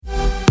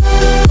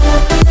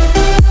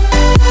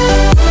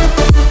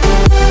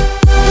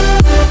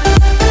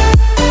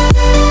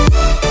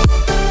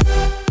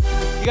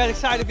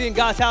be in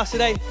God's house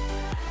today?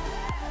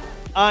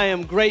 I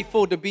am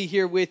grateful to be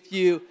here with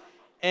you.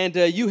 And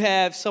you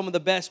have some of the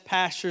best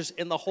pastors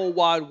in the whole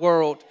wide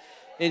world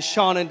in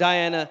Shaun and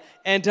Diana.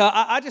 And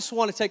I just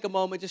want to take a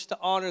moment just to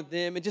honor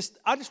them. And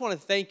I just want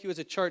to thank you as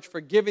a church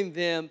for giving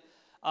them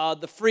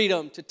the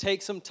freedom to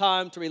take some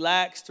time to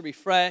relax, to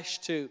refresh,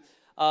 to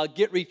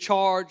get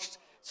recharged,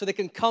 so they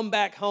can come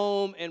back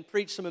home and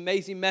preach some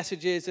amazing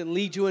messages and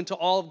lead you into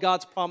all of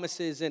God's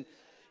promises. And,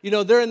 you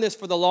know, they're in this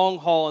for the long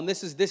haul. And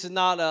this is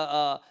not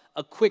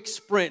a quick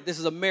sprint. This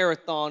is a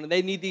marathon, and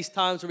they need these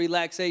times of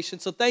relaxation.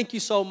 So thank you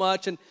so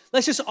much, and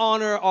let's just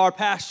honor our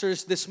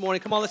pastors this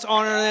morning. Come on, let's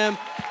honor them,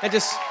 and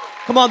just,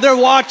 come on, they're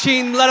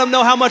watching. Let them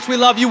know how much we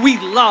love you. We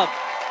love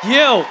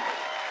you.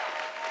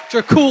 It's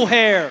your cool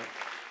hair.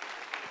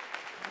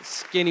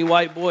 Skinny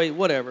white boy,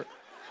 whatever.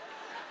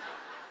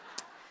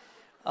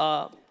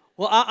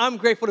 Well, I'm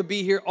grateful to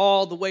be here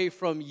all the way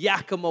from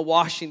Yakima,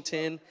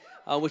 Washington,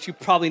 which you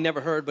probably never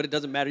heard, but it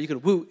doesn't matter. You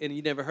can woo, and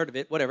you never heard of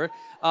it, whatever.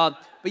 But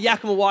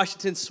Yakima,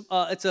 Washington,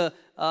 it's a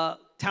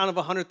town of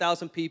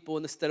 100,000 people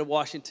in the state of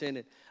Washington.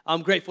 And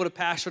I'm grateful to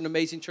pastor an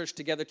amazing church,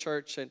 Together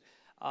Church. And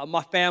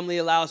my family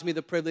allows me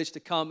the privilege to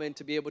come and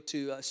to be able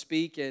to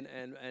speak and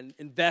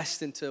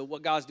invest into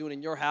what God's doing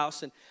in your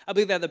house. And I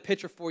believe I have the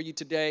picture for you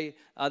today.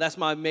 That's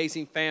my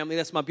amazing family.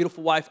 That's my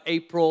beautiful wife,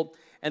 April.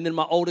 And then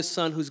my oldest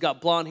son, who's got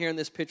blonde hair in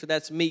this picture,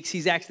 that's Meeks.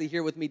 He's actually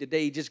here with me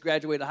today. He just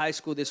graduated high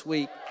school this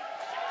week.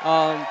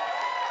 And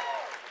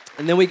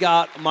then we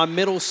got my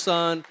middle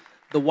son,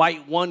 the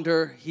white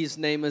wonder. His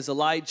name is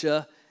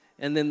Elijah.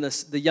 And then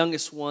the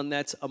youngest one,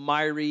 that's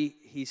Amiri.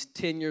 He's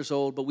 10 years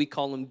old, but we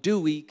call him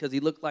Dewey because he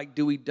looked like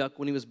Dewey Duck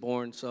when he was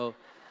born, so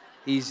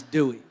he's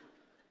Dewey.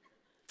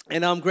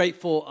 And I'm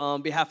grateful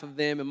on behalf of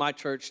them and my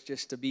church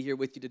just to be here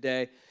with you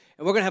today.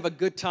 And we're going to have a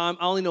good time.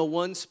 I only know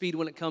one speed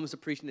when it comes to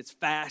preaching. It's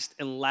fast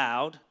and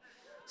loud.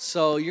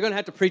 So you're going to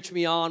have to preach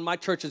me on. My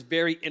church is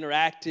very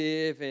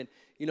interactive, and,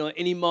 you know,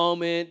 any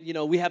moment, you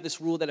know, we have this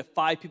rule that if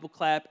 5 people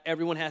clap,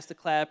 everyone has to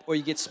clap or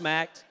you get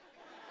smacked.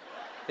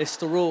 It's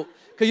the rule.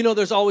 Because, you know,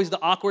 there's always the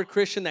awkward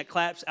Christian that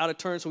claps out of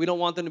turn, so we don't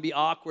want them to be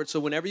awkward.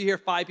 So whenever you hear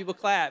 5 people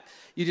clap,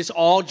 you just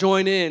all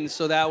join in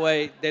so that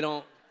way they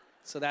don't.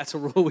 So that's a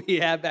rule we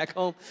have back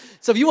home.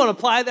 So if you want to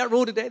apply that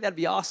rule today, that'd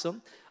be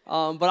awesome.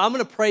 But I'm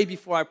going to pray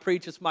before I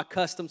preach. It's my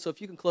custom, so if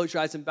you can close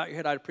your eyes and bow your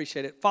head, I'd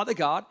appreciate it. Father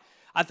God,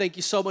 I thank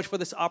you so much for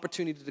this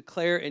opportunity to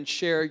declare and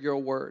share your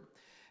word.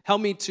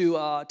 Help me to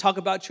talk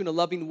about you in a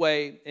loving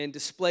way and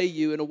display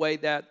you in a way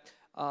that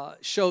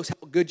shows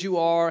how good you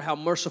are, how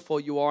merciful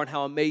you are, and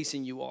how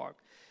amazing you are.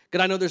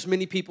 God, I know there's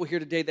many people here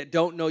today that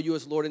don't know you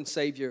as Lord and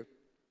Savior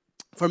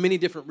for many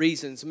different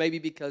reasons. Maybe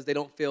because they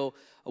don't feel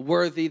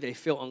worthy, they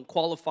feel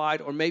unqualified,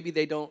 or maybe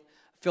they don't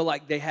feel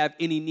like they have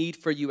any need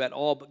for you at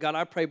all. But God,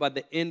 I pray by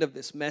the end of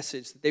this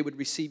message that they would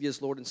receive you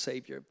as Lord and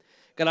Savior.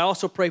 God, I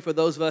also pray for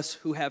those of us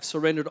who have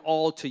surrendered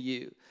all to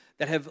you,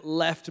 that have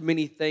left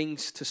many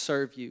things to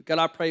serve you. God,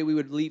 I pray we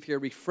would leave here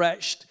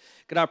refreshed.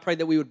 God, I pray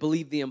that we would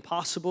believe the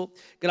impossible.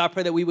 God, I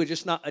pray that we would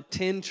just not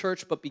attend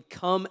church, but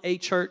become a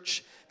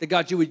church. That,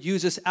 God, you would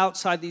use us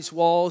outside these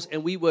walls,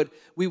 and we would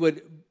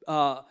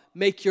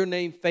make your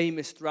name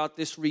famous throughout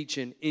this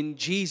region. In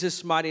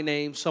Jesus' mighty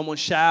name, someone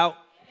shout,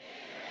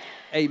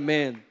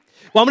 Amen.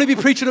 Well, I'm going to be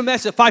preaching a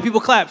message. 5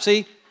 people clap,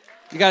 see?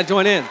 You got to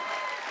join in.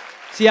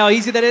 See how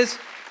easy that is?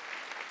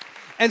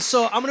 And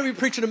so I'm going to be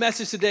preaching a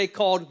message today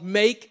called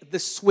Make the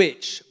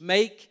Switch.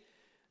 Make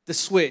the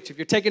Switch. If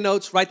you're taking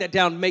notes, write that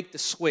down, Make the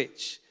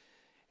Switch.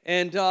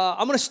 And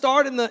I'm going to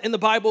start in the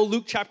Bible,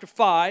 Luke chapter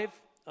 5.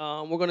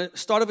 We're going to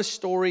start of a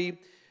story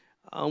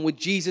with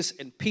Jesus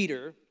and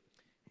Peter.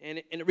 And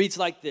it reads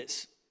like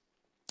this.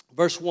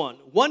 Verse 1.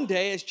 One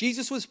day, as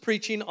Jesus was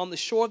preaching on the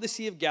shore of the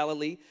Sea of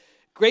Galilee,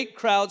 great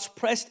crowds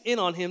pressed in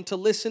on him to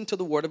listen to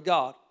the word of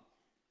God.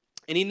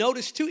 And he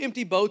noticed 2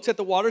 empty boats at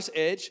the water's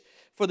edge,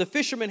 for the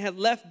fishermen had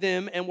left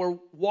them and were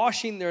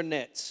washing their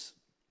nets.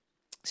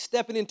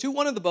 Stepping into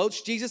one of the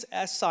boats, Jesus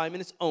asked Simon,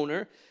 its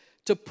owner,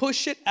 to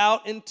push it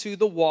out into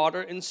the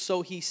water. And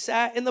so he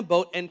sat in the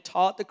boat and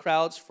taught the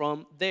crowds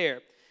from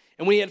there.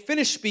 And when he had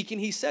finished speaking,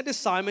 he said to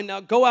Simon,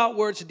 now go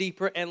outwards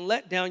deeper and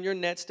let down your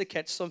nets to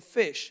catch some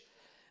fish.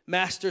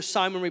 Master,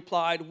 Simon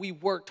replied, we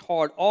worked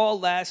hard all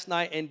last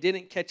night and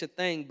didn't catch a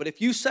thing. But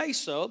if you say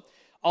so,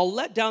 I'll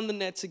let down the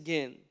nets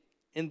again.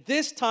 And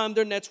this time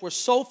their nets were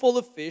so full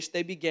of fish,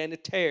 they began to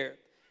tear.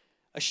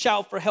 A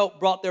shout for help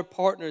brought their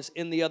partners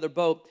in the other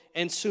boat.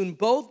 And soon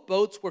both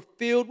boats were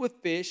filled with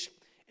fish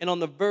and on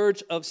the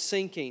verge of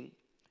sinking.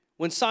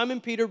 When Simon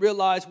Peter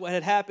realized what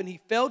had happened,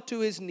 he fell to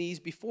his knees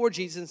before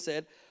Jesus and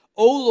said,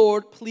 "O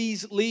Lord,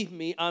 please leave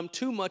me. I'm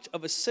too much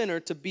of a sinner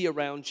to be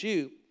around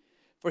you."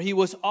 For he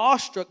was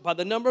awestruck by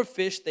the number of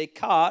fish they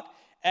caught,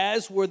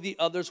 as were the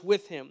others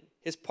with him.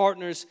 His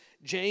partners,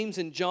 James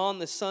and John,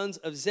 the sons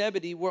of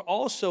Zebedee, were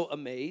also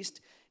amazed.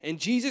 And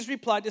Jesus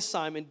replied to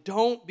Simon,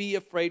 "Don't be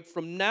afraid.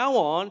 From now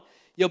on,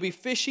 you'll be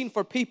fishing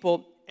for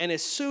people." And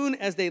as soon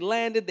as they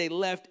landed, they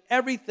left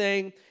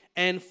everything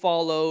and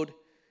followed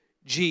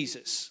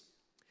Jesus.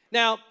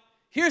 Now,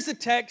 here's the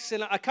text,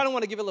 and I kind of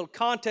want to give a little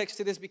context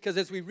to this because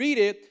as we read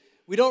it,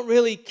 we don't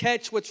really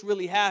catch what's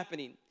really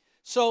happening.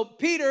 So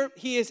Peter,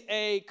 he is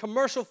a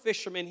commercial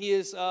fisherman.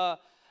 His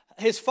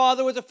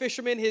father was a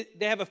fisherman.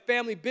 They have a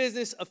family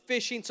business of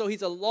fishing, so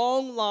he's a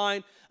long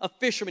line of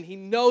fishermen. He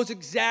knows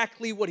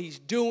exactly what he's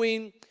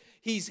doing.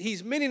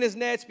 He's mending his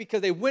nets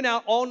because they went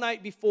out all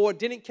night before,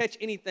 didn't catch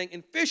anything.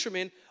 And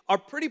fishermen are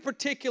pretty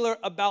particular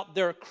about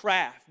their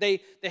craft.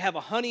 They have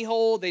a honey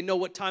hole. They know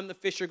what time the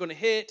fish are going to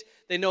hit.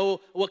 They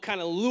know what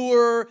kind of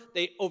lure.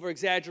 They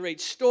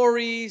over-exaggerate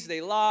stories. They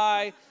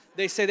lie.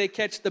 They say they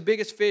catch the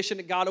biggest fish and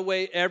it got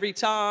away every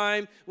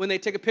time. When they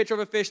take a picture of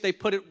a fish, they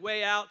put it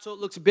way out so it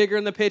looks bigger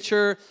in the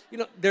picture. You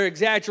know, they're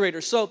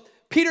exaggerators. So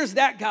Peter's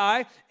that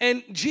guy,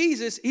 and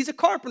Jesus, he's a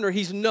carpenter.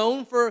 He's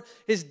known for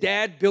his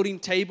dad building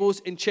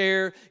tables and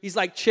chairs. He's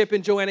like Chip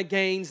and Joanna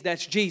Gaines.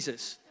 That's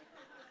Jesus.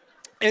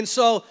 And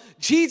so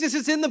Jesus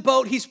is in the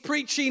boat. He's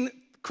preaching.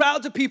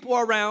 Crowds of people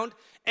are around,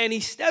 and he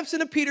steps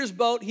into Peter's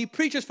boat. He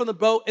preaches from the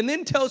boat and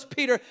then tells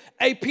Peter,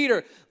 hey,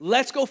 Peter,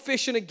 let's go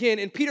fishing again.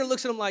 And Peter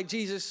looks at him like,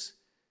 Jesus,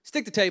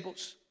 stick the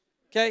tables,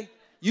 okay?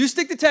 You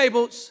stick the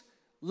tables.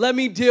 Let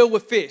me deal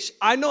with fish.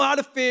 I know how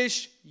to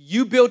fish.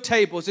 You build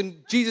tables.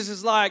 And Jesus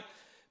is like,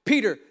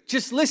 Peter,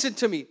 just listen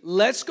to me.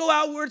 Let's go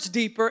out where it's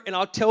deeper, and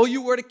I'll tell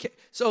you where to.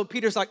 So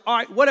Peter's like, all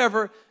right,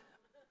 whatever.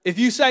 If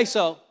you say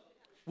so,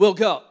 we'll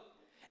go.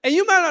 And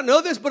you might not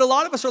know this, but a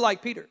lot of us are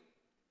like Peter.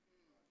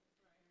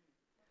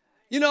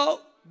 You know,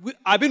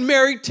 I've been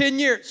married 10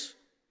 years.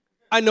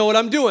 I know what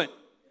I'm doing.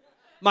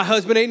 My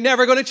husband ain't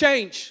never going to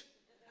change.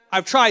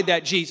 I've tried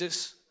that,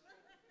 Jesus.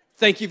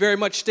 Thank you very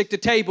much. Stick to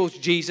tables,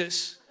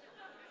 Jesus.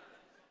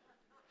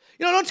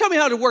 You know, don't tell me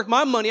how to work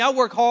my money. I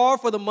work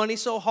hard for the money,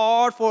 so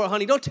hard for it,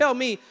 honey. Don't tell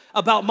me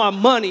about my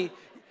money.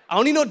 I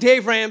don't need no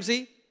Dave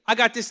Ramsey. I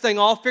got this thing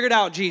all figured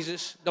out,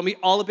 Jesus. Don't be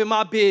all up in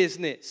my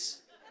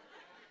business.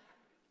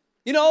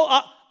 You know,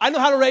 I know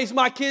how to raise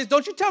my kids.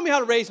 Don't you tell me how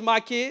to raise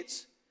my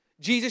kids.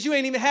 Jesus, you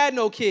ain't even had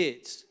no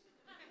kids.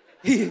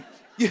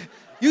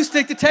 You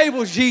stick to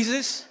tables,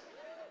 Jesus.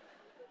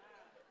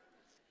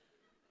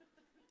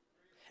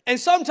 And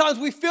sometimes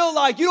we feel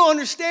like, you don't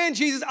understand,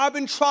 Jesus. I've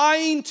been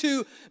trying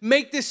to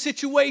make this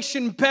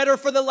situation better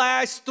for the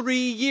last 3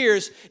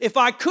 years. If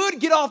I could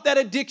get off that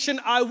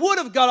addiction, I would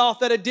have got off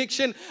that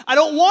addiction. I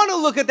don't want to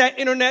look at that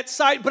internet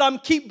site, but I'm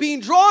keep being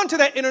drawn to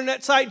that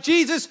internet site.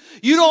 Jesus,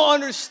 you don't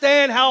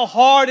understand how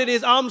hard it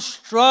is. I'm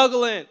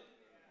struggling.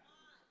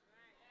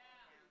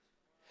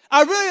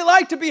 I really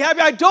like to be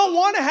happy. I don't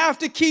want to have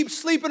to keep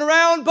sleeping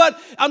around,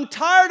 but I'm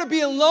tired of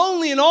being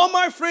lonely, and all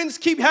my friends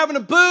keep having a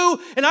boo,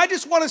 and I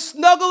just want to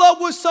snuggle up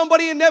with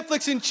somebody in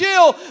Netflix and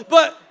chill,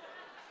 but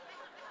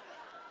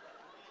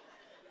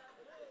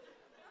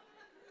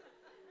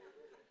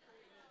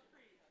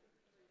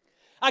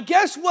I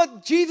guess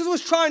what Jesus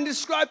was trying to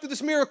describe through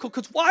this miracle,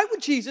 because why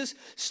would Jesus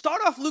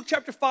start off Luke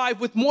chapter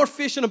 5 with more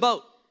fish in a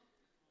boat?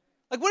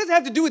 Like, what does it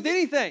have to do with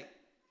anything?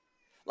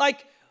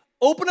 Like,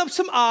 open up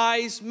some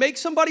eyes, make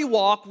somebody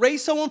walk,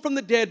 raise someone from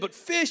the dead, but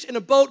fish in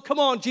a boat, come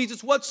on,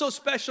 Jesus, what's so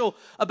special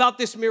about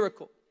this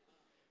miracle?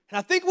 And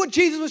I think what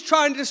Jesus was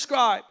trying to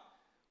describe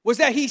was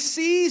that he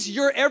sees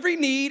your every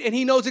need and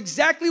he knows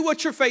exactly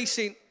what you're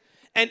facing.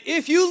 And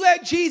if you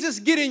let Jesus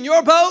get in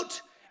your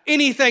boat,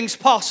 anything's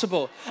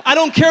possible. I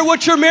don't care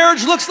what your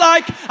marriage looks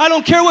like. I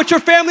don't care what your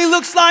family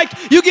looks like.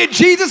 You get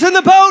Jesus in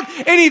the boat,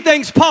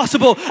 anything's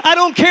possible. I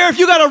don't care if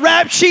you got a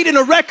rap sheet and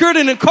a record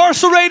and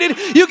incarcerated.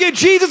 You get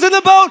Jesus in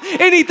the boat,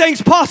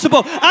 anything's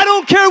possible. I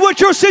don't care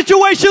what your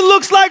situation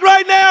looks like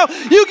right now.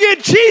 You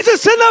get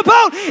Jesus in the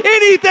boat,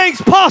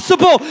 anything's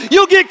possible.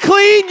 You'll get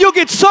clean. You'll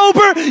get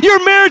sober.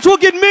 Your marriage will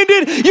get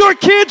mended. Your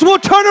kids will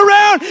turn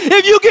around.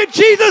 If you get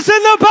Jesus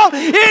in the boat,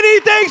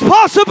 anything's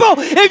possible.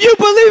 If you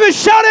believe it,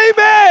 shout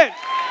amen.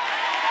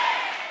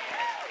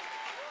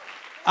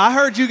 I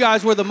heard you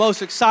guys were the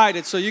most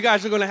excited, so you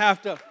guys are going to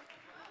have to.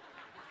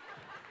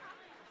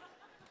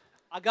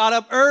 I got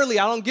up early.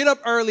 I don't get up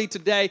early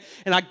today,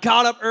 and I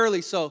got up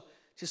early, so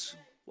just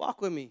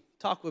walk with me,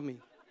 talk with me,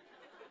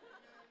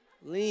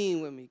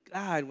 lean with me,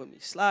 glide with me,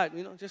 slide,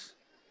 we're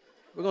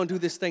going to do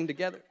this thing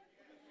together.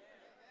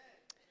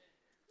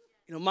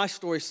 You know, my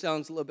story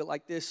sounds a little bit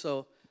like this,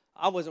 so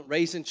I wasn't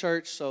raised in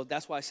church, so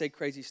that's why I say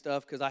crazy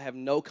stuff, because I have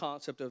no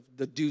concept of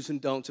the do's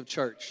and don'ts of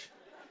church.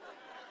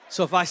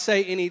 So if I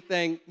say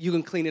anything, you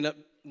can clean it up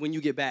when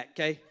you get back,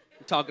 okay?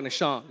 I'm talking to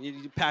Shaun.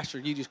 Pastor,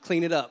 you just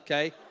clean it up,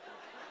 okay?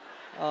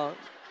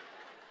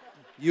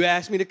 You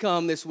asked me to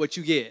come, this is what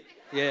you get.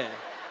 Yeah.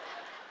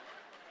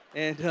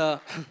 And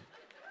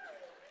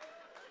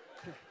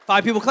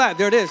 5 people clap.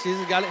 There it is.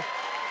 You got it.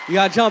 You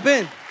got to jump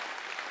in.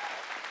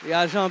 You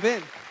got to jump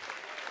in.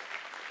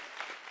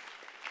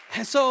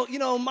 And so,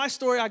 my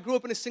story, I grew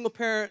up in a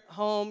single-parent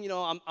home.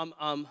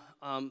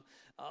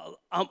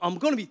 I'm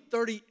going to be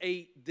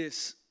 38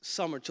 this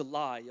summer,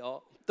 July,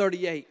 y'all.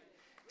 38.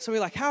 So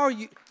we're like, how are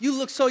you? You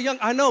look so young.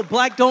 I know,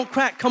 black don't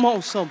crack. Come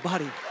on,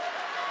 somebody. You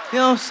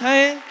know what I'm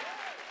saying?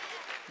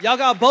 Y'all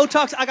got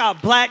Botox? I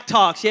got black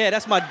talks. Yeah,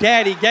 that's my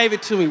daddy. Gave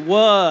it to me.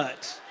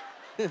 What?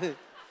 Well,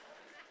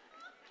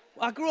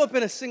 I grew up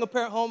in a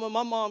single-parent home, and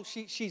my mom,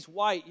 she's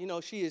white.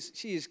 She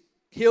is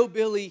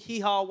hillbilly,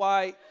 hee-haw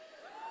white,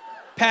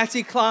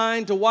 Patsy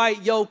Cline, Dwight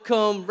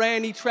Yoakam,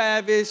 Randy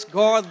Travis,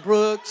 Garth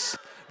Brooks,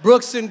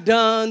 Brooks and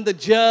Dunn, the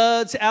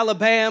Judds,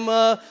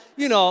 Alabama,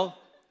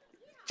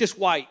 just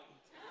white.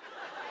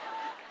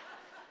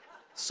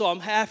 So I'm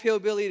half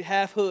hillbilly,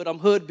 half hood. I'm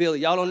hood Billy.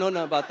 Y'all don't know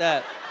nothing about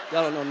that.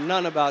 Y'all don't know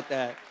none about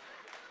that.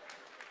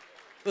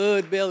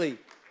 Hood Billy.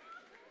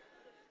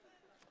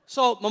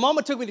 So my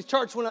mama took me to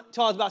church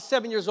until I was about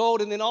 7 years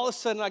old, and then all of a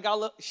sudden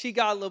she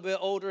got a little bit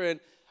older, and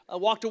I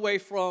walked away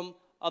from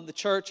the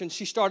church, and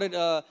she started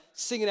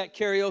singing at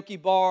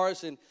karaoke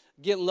bars and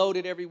getting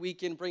loaded every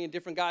weekend, bringing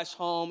different guys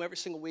home every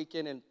single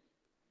weekend, and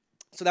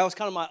so that was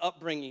kind of my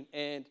upbringing.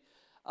 And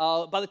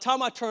by the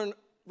time I turned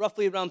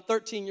roughly around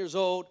 13 years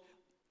old,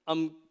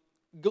 I'm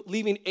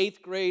leaving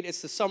 8th grade.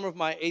 It's the summer of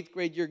my 8th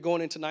grade year,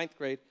 going into 9th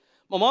grade.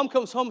 My mom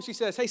comes home and she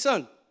says, "Hey,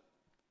 son,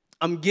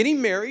 I'm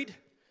getting married,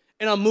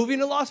 and I'm moving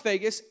to Las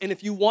Vegas, and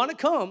if you want to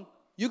come,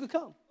 you can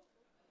come."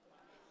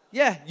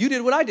 Yeah, you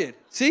did what I did.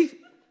 See?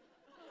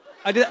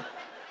 I did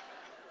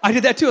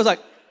that too. I was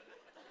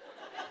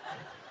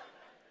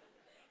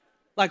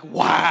like,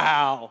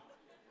 wow.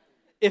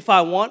 If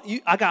I want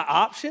you, I got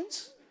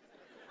options.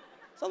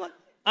 So I'm like,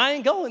 I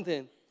ain't going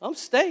then. I'm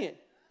staying.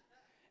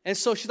 And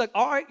so she's like,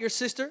 all right, your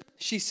sister,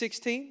 she's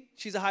 16.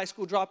 She's a high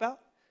school dropout.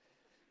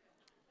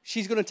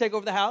 She's going to take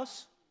over the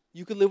house.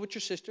 You can live with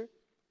your sister.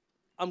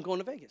 I'm going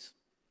to Vegas.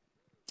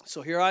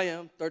 So here I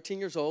am, 13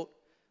 years old,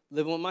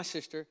 living with my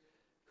sister,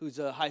 who's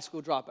a high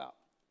school dropout.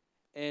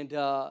 And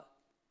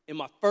in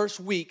my first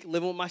week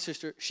living with my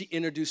sister, she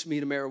introduced me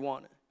to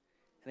marijuana.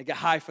 And I got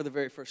high for the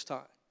very first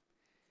time.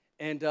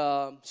 And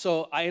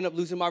so I ended up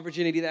losing my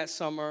virginity that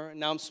summer. And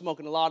now I'm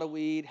smoking a lot of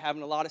weed,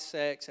 having a lot of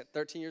sex at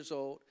 13 years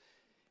old.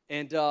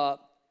 And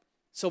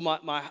so my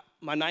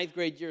 9th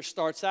grade year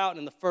starts out, and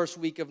in the first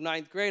week of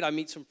 9th grade, I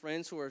meet some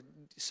friends who are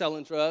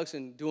selling drugs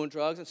and doing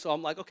drugs. And so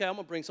I'm like, okay, I'm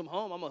going to bring some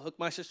home. I'm going to hook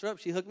my sister up.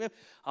 She hooked me up.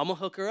 I'm going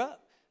to hook her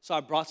up. So I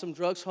brought some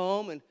drugs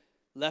home and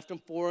left them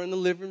for her in the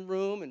living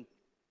room. And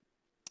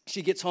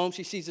she gets home.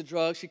 She sees the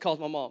drugs. She calls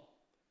my mom.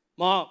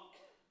 "Mom,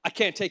 I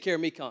can't take care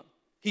of Micahn.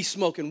 He's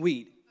smoking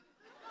weed."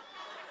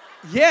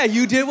 "Yeah,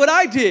 you did what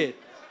I did.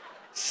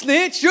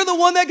 Snitch, you're the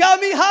one that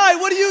got me high.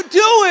 What are you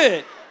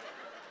doing?"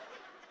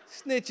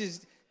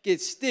 Snitches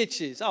get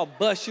stitches. I'll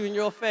bust you in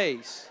your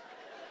face.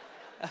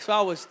 That's what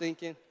I was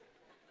thinking.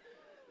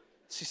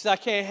 She said, "I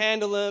can't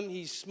handle him.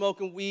 He's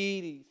smoking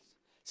weed. He's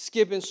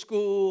skipping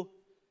school."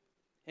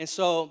 And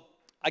so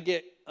I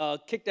get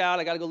kicked out.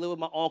 I got to go live with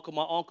my uncle.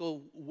 My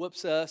uncle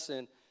whoops us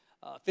and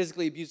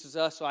physically abuses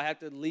us, so I have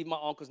to leave my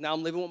uncles. Now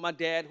I'm living with my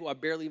dad, who I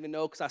barely even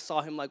know because I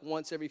saw him like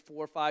once every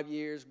 4 or 5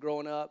 years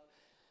growing up.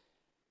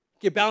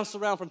 Get bounced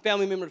around from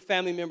family member to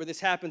family member. This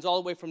happens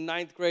all the way from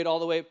 9th grade all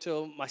the way up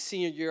till my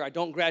senior year. I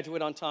don't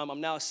graduate on time.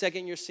 I'm now a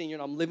second-year senior,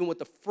 and I'm living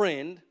with a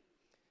friend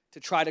to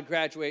try to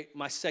graduate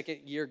my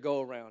second-year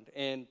go-around.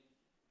 And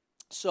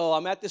so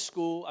I'm at this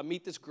school. I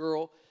meet this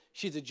girl.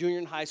 She's a junior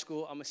in high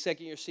school. I'm a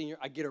second-year senior.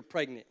 I get her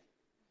pregnant.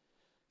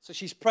 So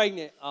she's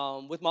pregnant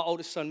with my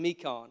oldest son,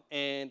 Micahn.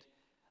 And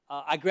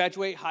I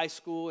graduate high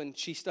school, and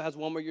she still has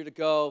 1 more year to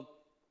go.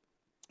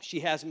 She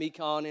has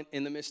Micahn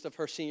in the midst of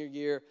her senior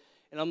year.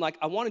 And I'm like,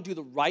 I want to do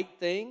the right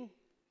thing,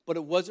 but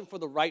it wasn't for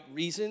the right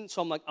reason.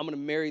 So I'm like, I'm going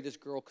to marry this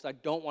girl because I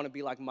don't want to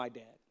be like my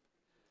dad.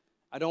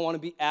 I don't want to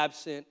be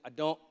absent. I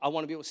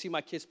want to be able to see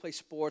my kids play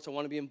sports. I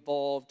want to be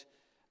involved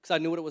because I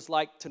knew what it was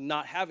like to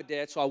not have a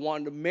dad. So I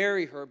wanted to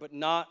marry her, but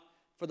not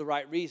for the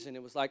right reason.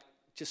 It was like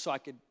just so I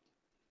could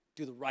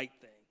do the right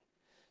thing.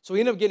 So we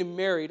ended up getting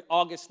married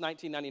August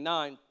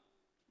 1999,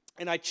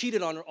 and I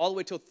cheated on her all the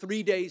way till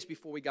 3 days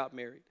before we got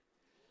married.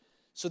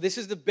 So this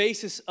is the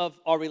basis of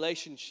our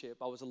relationship.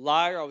 I was a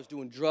liar. I was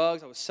doing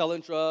drugs. I was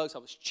selling drugs. I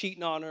was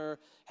cheating on her,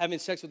 having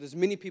sex with as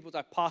many people as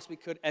I possibly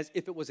could as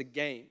if it was a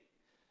game.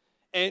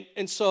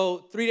 And so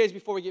 3 days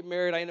before we get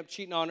married, I end up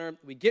cheating on her.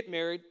 We get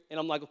married, and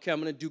I'm like, okay,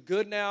 I'm going to do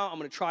good now. I'm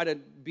going to try to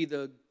be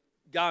the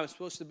guy I'm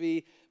supposed to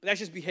be. But that's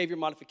just behavior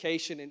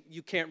modification, and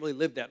you can't really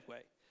live that way.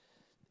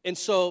 And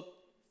so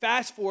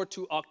fast forward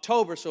to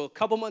October. So a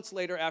couple months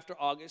later after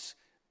August,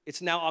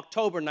 it's now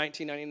October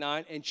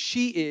 1999, and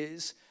she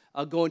is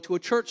going to a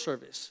church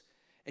service.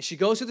 And she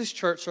goes to this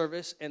church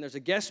service, and there's a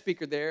guest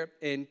speaker there,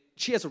 and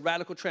she has a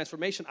radical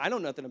transformation. I know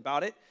nothing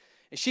about it.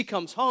 And she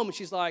comes home, and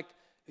she's like,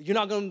 "You're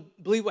not going to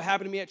believe what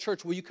happened to me at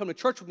church. Will you come to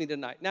church with me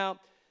tonight?" Now,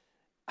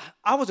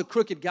 I was a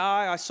crooked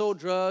guy. I sold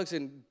drugs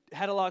and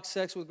had a lot of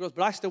sex with girls,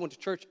 but I still went to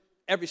church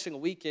every single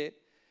weekend.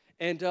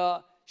 And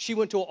she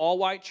went to an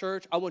all-white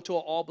church. I went to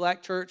an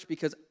all-black church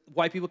because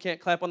white people can't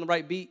clap on the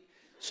right beat.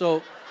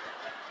 So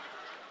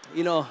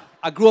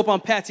I grew up on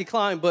Patsy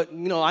Cline, but,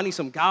 I need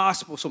some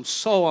gospel, some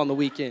soul on the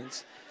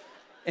weekends.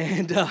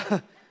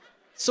 And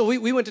so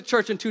we went to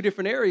church in 2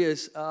 different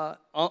areas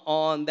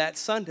on that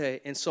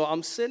Sunday. And so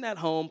I'm sitting at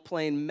home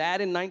playing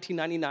Madden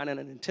 1999 on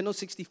a Nintendo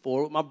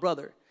 64 with my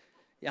brother.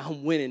 Yeah,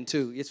 I'm winning,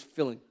 too. It's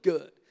feeling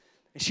good.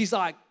 And she's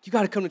like, "You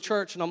got to come to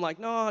church." And I'm like,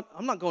 "No,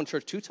 I'm not going to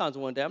church 2 times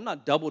in one day. I'm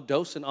not double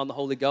dosing on the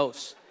Holy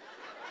Ghost.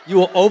 You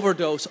will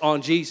overdose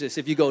on Jesus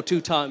if you go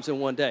 2 times in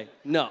one day.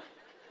 No."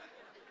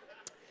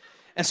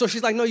 And so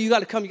she's like, no, you got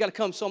to come, you got to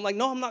come. So I'm like,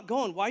 no, I'm not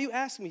going. Why are you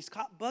asking me?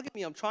 Stop bugging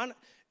me.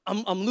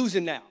 I'm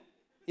losing now.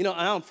 And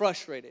I'm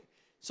frustrated.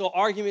 So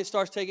argument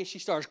starts taking, she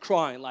starts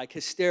crying, like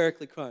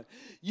hysterically crying.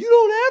 You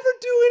don't ever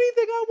do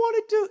anything I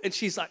want to do. And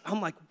she's like,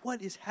 I'm like,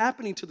 what is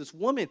happening to this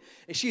woman?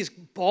 And she is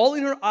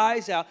bawling her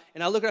eyes out.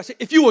 And I look at her and I say,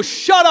 if you will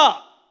shut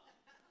up,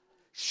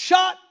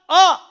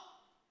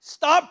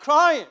 stop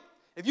crying.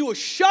 If you will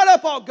shut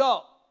up, I'll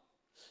go.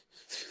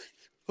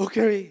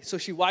 Okay. So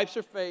she wipes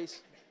her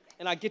face.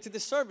 And I get to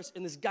this service,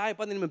 and this guy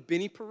by the name of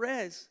Benny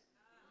Perez.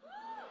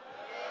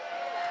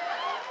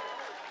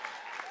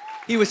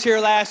 He was here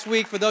last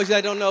week. For those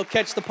that don't know,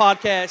 catch the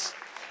podcast.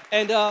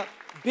 And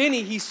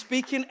Benny, he's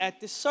speaking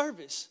at this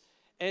service.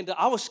 And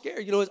I was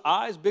scared. His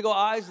eyes, big old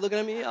eyes looking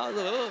at me. I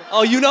was like,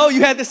 oh,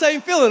 you had the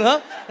same feeling,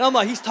 huh? And I'm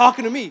like, he's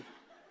talking to me.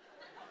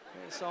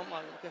 And so I'm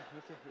like, okay,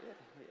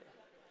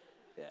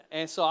 yeah.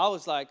 And so I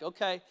was like,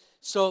 okay.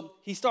 So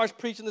he starts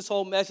preaching this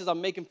whole message.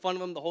 I'm making fun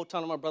of him the whole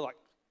time. My brother like,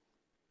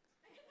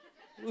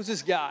 who's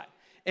this guy?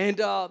 And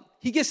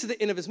he gets to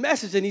the end of his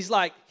message, and he's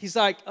like,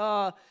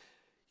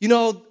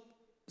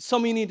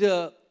 some of you need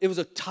to, it was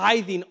a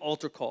tithing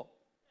altar call.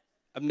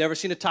 I've never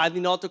seen a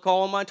tithing altar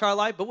call in my entire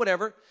life, but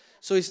whatever.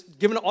 So he's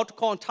giving an altar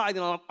call on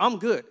tithing. I'm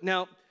good.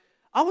 Now,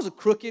 I was a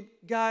crooked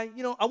guy.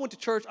 I went to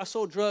church. I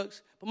sold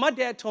drugs. But my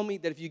dad told me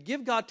that if you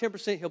give God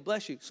 10%, he'll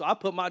bless you. So I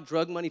put my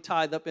drug money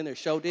tithe up in there.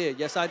 Sure did.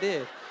 Yes, I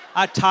did.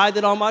 I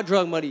tithed on my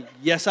drug money.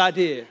 Yes, I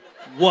did.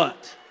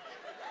 What?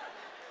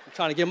 I'm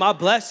trying to get my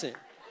blessing.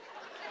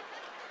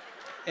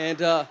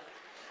 And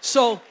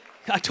so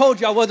I told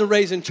you I wasn't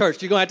raised in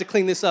church. You're going to have to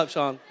clean this up,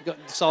 Shaun.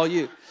 It's all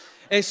you.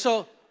 And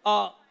so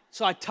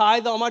I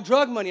tithe on my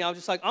drug money. I was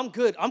just like, I'm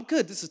good.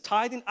 This is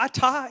tithing. I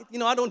tithe.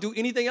 I don't do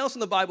anything else in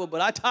the Bible,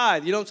 but I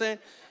tithe. You know what I'm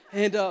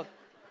saying? And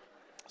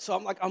so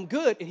I'm like, I'm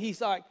good. And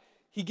he's like,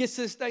 he gets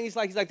to this thing. He's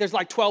like, there's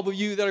like 12 of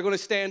you that are going to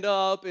stand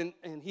up. And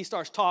he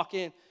starts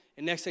talking.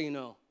 And next thing you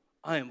know,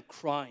 I am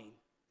crying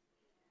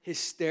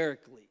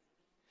hysterically.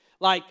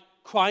 Like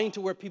crying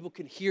to where people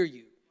can hear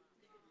you.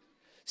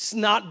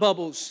 Snot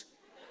bubbles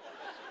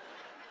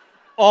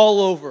all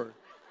over.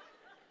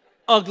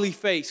 Ugly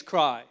face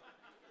cry.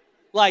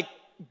 Like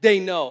they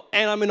know.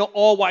 And I'm in an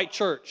all-white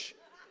church.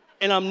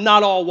 And I'm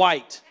not all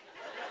white.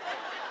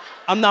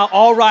 I'm not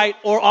all right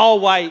or all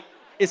white.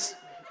 It's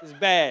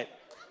bad.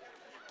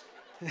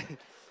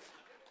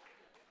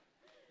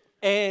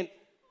 And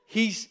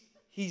he's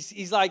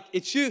like,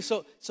 it's you.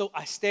 So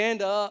I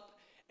stand up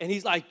and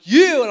he's like,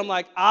 you. And I'm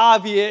like,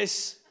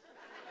 obvious.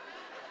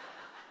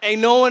 Ain't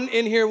no one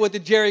in here with the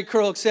Jerry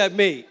curl except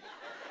me. You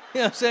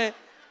know what I'm saying?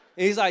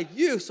 And he's like,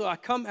 you. So I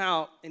come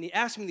out, and he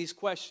asked me these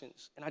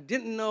questions. And I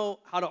didn't know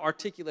how to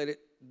articulate it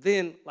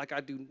then like I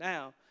do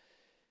now.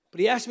 But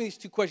he asked me these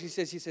two questions.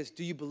 He says,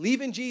 do you believe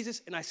in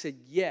Jesus? And I said,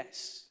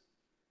 yes.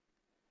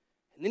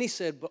 And then he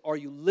said, but are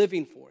you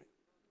living for it?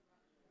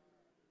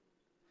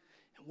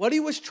 And what he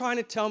was trying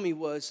to tell me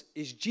was,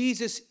 is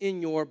Jesus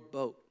in your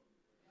boat?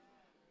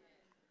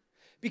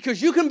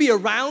 Because you can be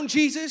around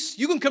Jesus.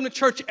 You can come to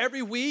church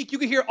every week. You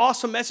can hear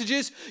awesome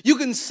messages. You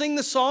can sing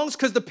the songs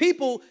because the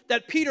people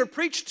that Peter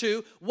preached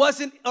to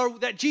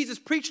that Jesus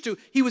preached to,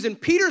 he was in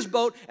Peter's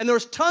boat, and there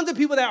was tons of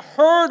people that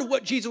heard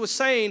what Jesus was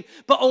saying,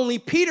 but only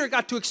Peter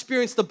got to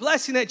experience the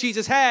blessing that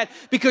Jesus had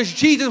because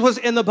Jesus was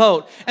in the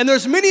boat. And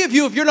there's many of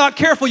you, if you're not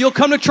careful, you'll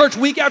come to church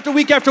week after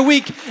week after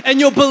week, and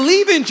you'll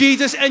believe in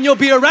Jesus, and you'll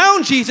be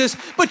around Jesus,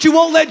 but you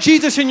won't let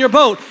Jesus in your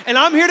boat. And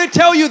I'm here to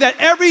tell you that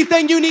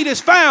everything you need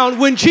is found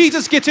when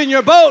Jesus gets in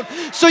your boat.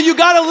 So you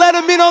got to let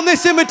him in on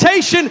this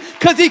invitation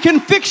because he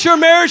can fix your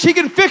marriage. He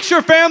can fix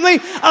your family.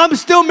 I'm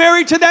still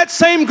married to that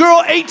same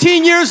girl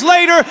 18 years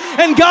later,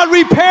 and God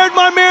repaired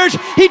my marriage.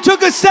 He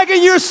took a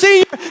second-year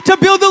senior to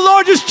build the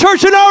largest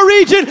church in our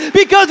region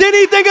because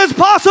anything is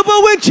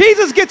possible when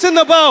Jesus gets in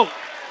the boat.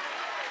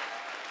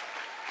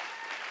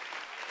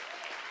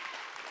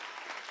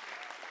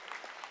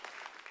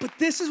 But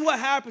this is what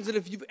happens, that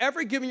if you've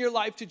ever given your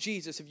life to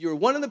Jesus, if you're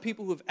one of the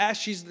people who have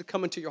asked Jesus to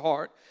come into your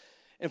heart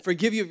and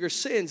forgive you of your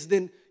sins,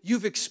 then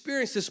you've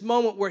experienced this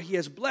moment where he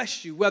has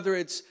blessed you, whether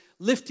it's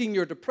lifting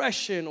your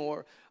depression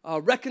or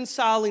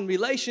reconciling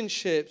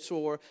relationships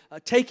or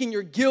taking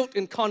your guilt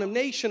and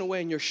condemnation away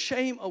and your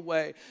shame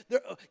away.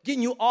 They're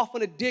getting you off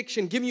an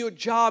addiction, giving you a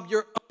job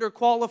you're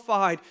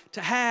underqualified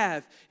to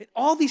have. And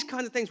all these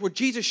kinds of things where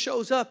Jesus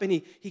shows up and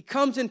he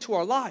comes into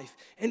our life.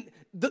 And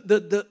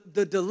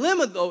the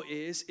dilemma, though,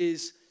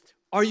 is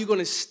are you going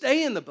to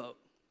stay in the boat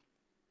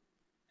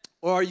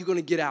or are you going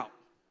to get out?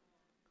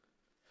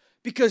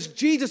 Because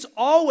Jesus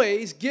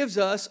always gives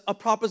us a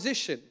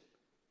proposition.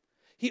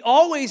 He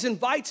always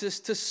invites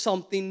us to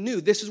something new.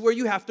 This is where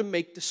you have to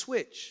make the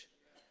switch.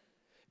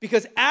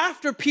 Because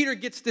after Peter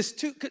gets this,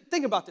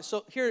 think about this.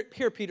 So here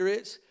Peter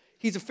is.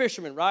 He's a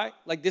fisherman, right?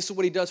 Like this is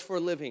what he does for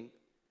a living.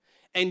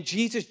 And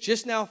Jesus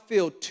just now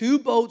filled 2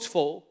 boats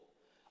full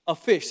of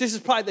fish. This is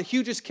probably the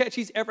hugest catch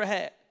he's ever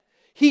had.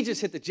 He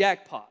just hit the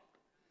jackpot.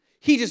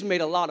 He just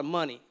made a lot of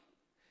money.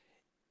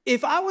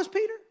 If I was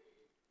Peter,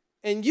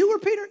 and you were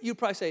Peter, you'd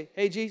probably say,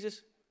 hey,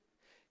 Jesus,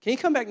 can you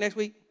come back next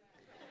week?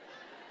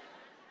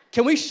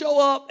 Can we show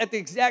up at the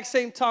exact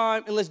same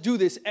time and let's do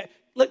this?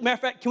 Look, matter of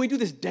fact, can we do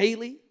this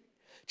daily?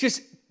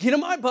 Just get in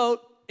my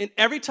boat, and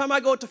every time I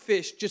go out to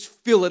fish, just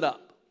fill it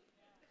up.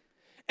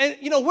 And,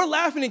 we're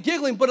laughing and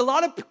giggling, but a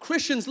lot of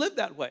Christians live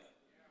that way.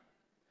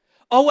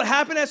 Oh, what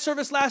happened at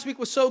service last week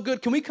was so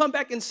good. Can we come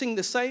back and sing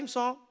the same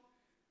song?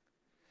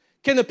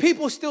 Can the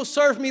people still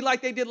serve me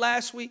like they did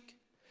last week?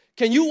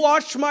 Can you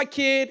watch my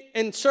kid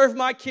and serve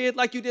my kid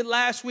like you did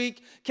last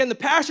week? Can the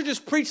pastor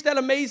just preach that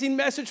amazing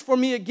message for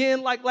me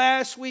again like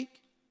last week?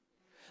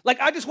 Like,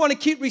 I just want to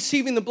keep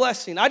receiving the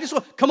blessing.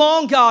 Come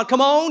on, God.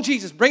 Come on,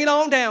 Jesus. Bring it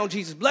on down,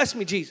 Jesus. Bless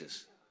me,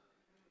 Jesus.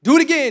 Do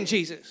it again,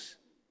 Jesus.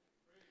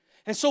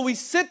 And so we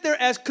sit there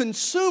as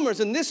consumers,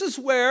 and this is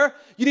where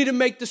you need to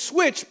make the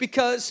switch,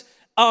 because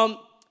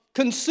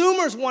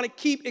consumers want to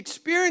keep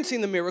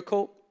experiencing the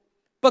miracle,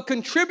 but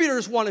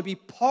contributors want to be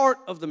part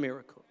of the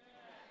miracle.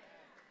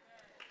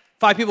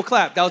 5 people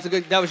clap. That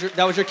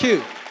was your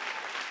cue.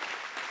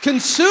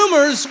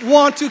 Consumers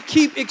want to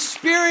keep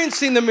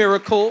experiencing the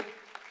miracle,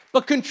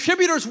 but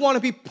contributors want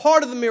to be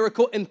part of the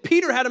miracle, and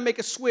Peter had to make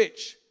a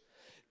switch.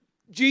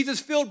 Jesus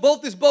filled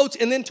both his boats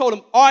and then told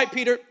him, all right,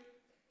 Peter,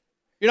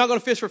 you're not going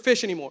to fish for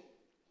fish anymore.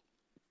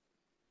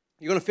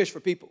 You're going to fish for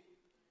people.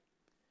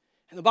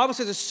 And the Bible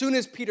says as soon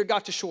as Peter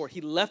got to shore,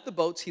 he left the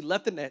boats, he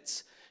left the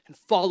nets, and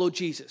followed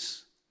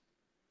Jesus.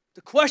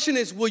 The question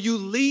is, will you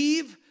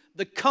leave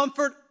the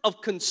comfort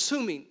of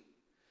consuming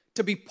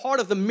to be part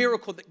of the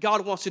miracle that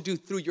God wants to do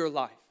through your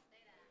life?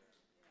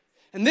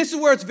 And this is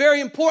where it's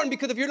very important,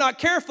 because if you're not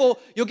careful,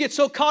 you'll get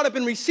so caught up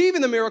in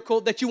receiving the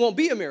miracle that you won't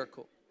be a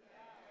miracle.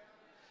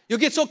 You'll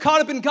get so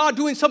caught up in God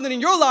doing something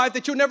in your life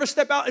that you'll never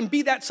step out and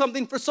be that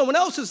something for someone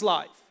else's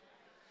life.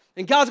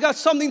 And God's got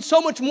something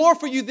so much more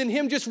for you than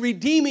Him just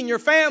redeeming your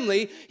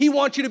family. He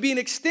wants you to be an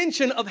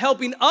extension of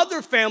helping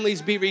other families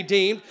be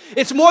redeemed.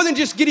 It's more than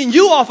just getting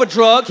you off a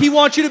drug. He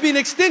wants you to be an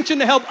extension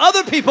to help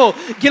other people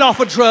get off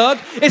a drug.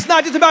 It's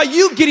not just about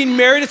you getting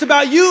married. It's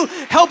about you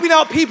helping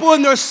out people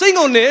in their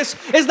singleness.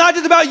 It's not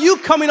just about you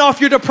coming off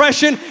your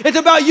depression. It's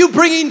about you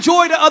bringing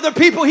joy to other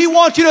people. He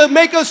wants you to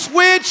make a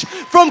switch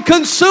from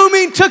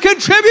consuming to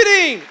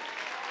contributing.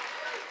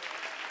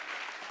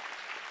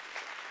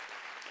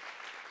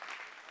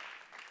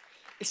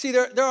 You see,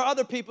 there are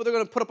other people. They're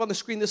going to put up on the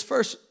screen this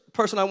first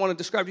person I want to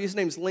describe to you. His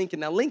name is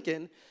Lincoln. Now,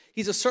 Lincoln,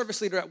 he's a service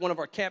leader at one of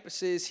our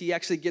campuses. He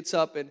actually gets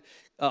up and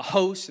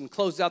hosts and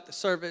closes out the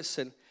service.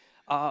 And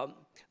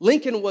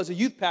Lincoln was a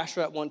youth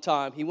pastor at one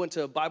time. He went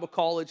to Bible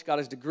college, got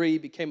his degree,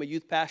 became a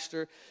youth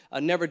pastor,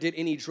 never did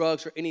any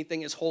drugs or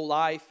anything his whole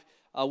life,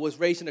 was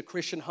raised in a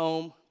Christian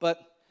home.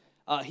 But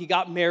he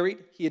got married.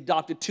 He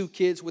adopted 2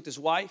 kids with his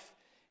wife.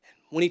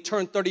 When he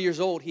turned 30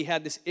 years old, he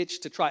had this itch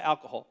to try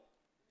alcohol.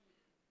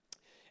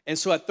 And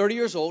so at 30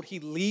 years old, he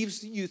leaves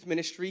the youth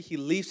ministry, he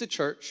leaves the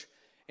church,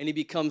 and he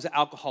becomes an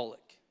alcoholic.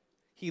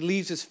 He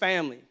leaves his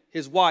family,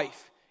 his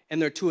wife, and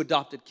their 2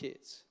 adopted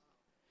kids.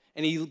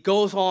 And he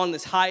goes on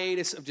this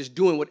hiatus of just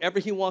doing whatever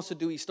he wants to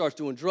do. He starts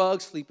doing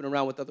drugs, sleeping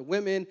around with other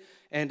women,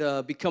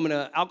 and becoming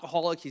an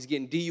alcoholic. He's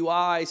getting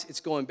DUIs.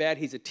 It's going bad.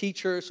 He's a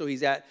teacher, so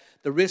he's at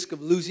the risk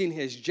of losing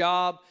his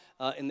job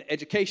in the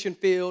education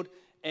field.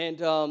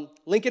 And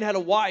Lincoln had a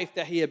wife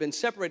that he had been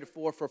separated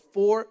for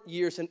 4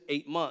 years and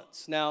 8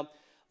 months. Now,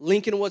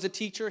 Lincoln was a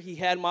teacher. He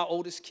had my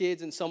oldest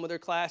kids in some of their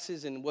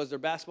classes and was their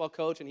basketball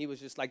coach, and he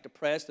was just like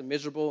depressed and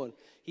miserable, and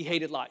he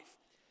hated life.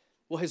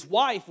 Well, his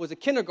wife was a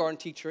kindergarten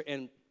teacher,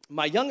 and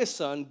my youngest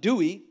son,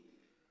 Dewey,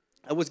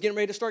 was getting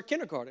ready to start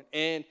kindergarten.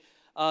 And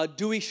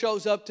Dewey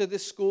shows up to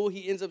this school.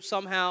 He ends up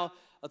somehow,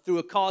 through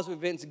a cause of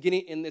events,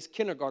 getting in this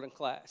kindergarten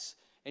class,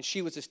 and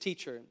she was his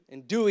teacher.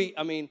 And Dewey,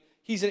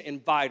 he's an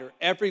inviter.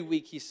 Every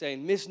week he's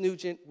saying, Miss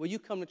Nugent, will you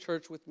come to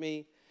church with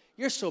me?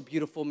 You're so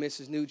beautiful,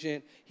 Mrs.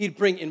 Nugent. He'd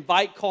bring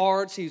invite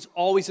cards. He's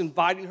always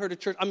inviting her to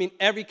church.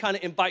 Every kind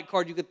of invite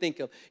card you could think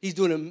of. He's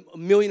doing a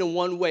million and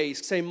one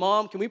ways. Say,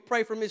 Mom, can we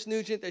pray for Miss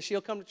Nugent that she'll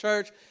come to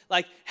church?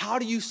 Like, how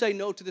do you say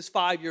no to this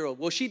 5-year-old?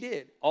 Well, she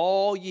did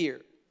all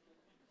year.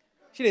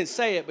 She didn't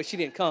say it, but she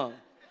didn't come.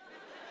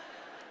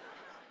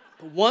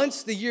 But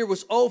once the year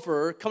was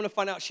over, come to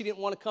find out she didn't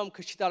want to come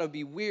because she thought it would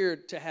be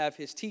weird to have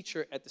his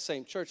teacher at the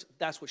same church.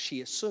 That's what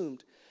she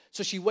assumed.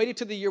 So she waited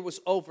till the year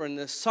was over, and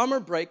the summer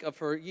break of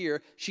her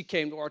year, she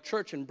came to our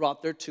church and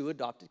brought their 2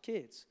 adopted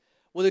kids.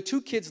 Well, the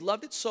 2 kids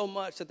loved it so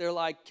much that they're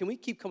like, can we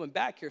keep coming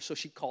back here? So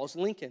she calls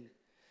Lincoln.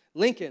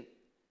 Lincoln,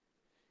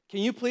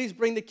 can you please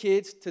bring the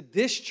kids to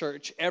this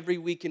church every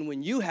weekend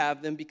when you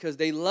have them, because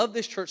they love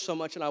this church so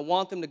much and I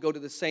want them to go to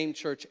the same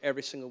church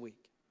every single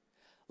week?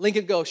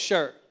 Lincoln goes,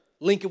 sure.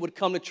 Lincoln would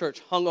come to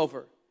church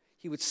hungover.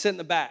 He would sit in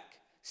the back,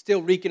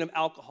 still reeking of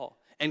alcohol,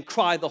 and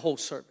cry the whole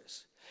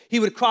service. He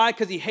would cry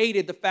because he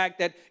hated the fact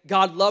that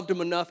God loved him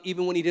enough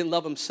even when he didn't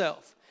love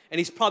himself. And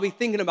he's probably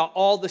thinking about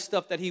all the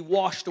stuff that he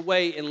washed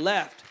away and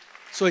left.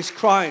 So he's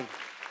crying.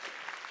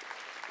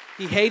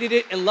 He hated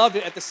it and loved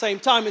it at the same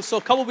time. And so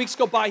a couple weeks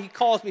go by, he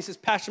calls me. He says,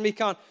 Pastor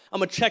Micahn, I'm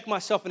going to check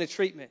myself into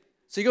treatment.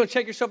 So you're going to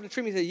check yourself into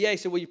treatment? He said, yeah. He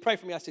said, will you pray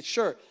for me? I said,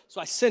 sure.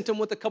 So I sent him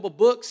with a couple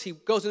books. He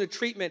goes into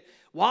treatment.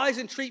 While he's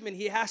in treatment,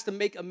 he has to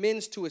make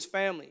amends to his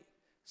family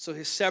So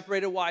his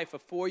separated wife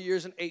of 4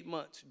 years and 8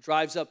 months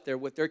drives up there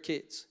with their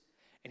kids.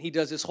 And he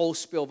does this whole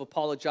spiel of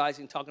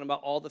apologizing, talking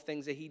about all the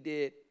things that he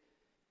did.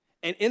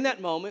 And in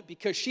that moment,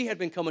 because she had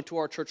been coming to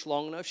our church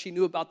long enough, she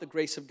knew about the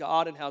grace of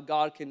God and how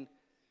God can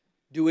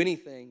do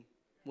anything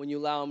when you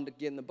allow him to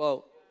get in the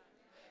boat.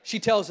 She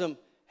tells him,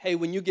 hey,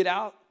 when you get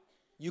out,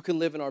 you can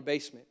live in our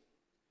basement.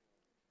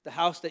 The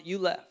house that you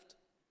left,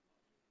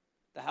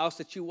 the house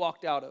that you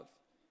walked out of,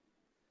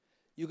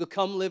 you could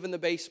come live in the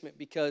basement,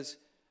 because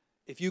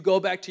if you go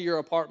back to your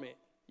apartment,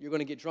 you're going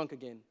to get drunk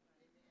again.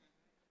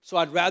 So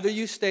I'd rather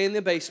you stay in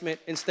the basement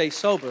and stay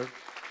sober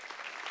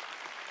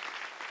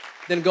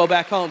than go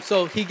back home.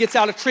 So he gets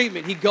out of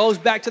treatment. He goes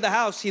back to the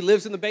house. He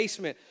lives in the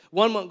basement.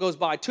 1 month goes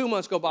by, 2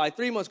 months go by,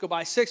 3 months go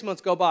by, 6 months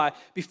go by.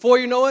 Before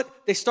you know it,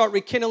 they start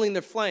rekindling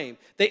their flame.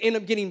 They end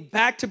up getting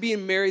back to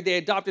being married. They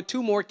adopted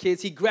 2 more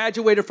kids. He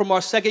graduated from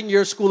our second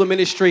year school of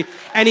ministry,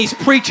 and he's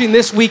preaching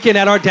this weekend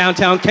at our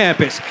downtown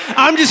campus.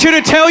 I'm just here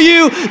to tell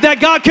you that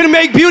God can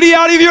make beauty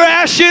out of your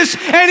ashes,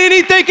 and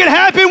anything can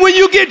happen when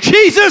you get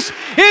Jesus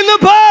in the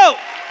boat.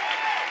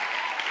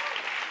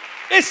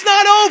 It's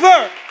not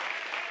over.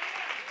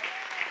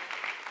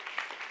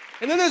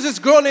 And then there's this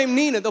girl named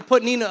Nina. They'll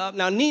put Nina up.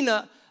 Now,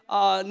 Nina,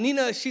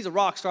 she's a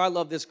rock star. I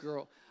love this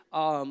girl.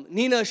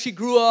 Nina, she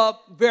grew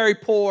up very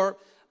poor.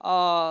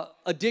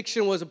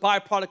 Addiction was a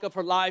byproduct of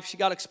her life. She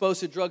got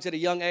exposed to drugs at a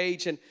young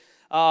age. And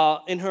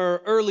in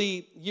her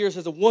early years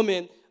as a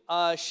woman,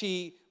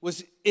 she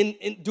was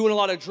doing a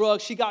lot of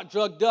drugs. She got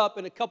drugged up,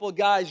 and a couple of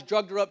guys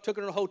drugged her up, took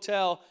her to a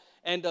hotel,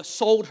 and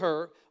sold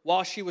her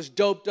while she was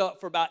doped up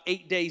for about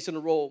 8 days in a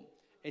row.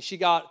 And she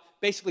got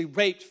basically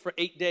raped for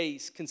 8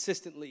 days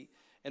consistently.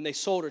 And they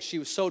sold her. She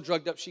was so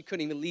drugged up she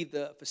couldn't even leave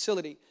the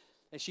facility.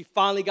 And she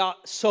finally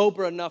got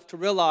sober enough to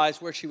realize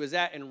where she was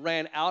at and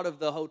ran out of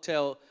the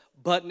hotel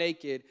butt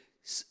naked,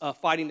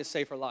 fighting to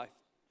save her life.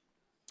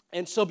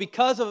 And so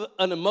because of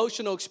an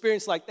emotional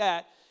experience like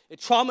that, it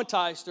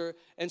traumatized her.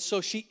 And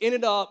so she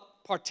ended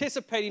up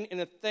participating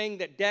in a thing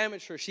that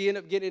damaged her. She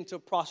ended up getting into a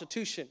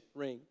prostitution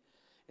ring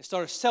and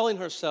started selling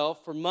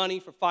herself for money,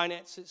 for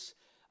finances,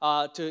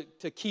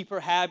 to keep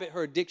her habit,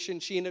 her addiction.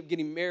 She ended up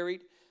getting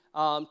married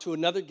to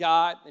another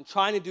guy and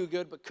trying to do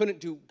good, but couldn't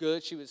do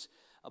good. She was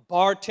a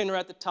bartender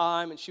at the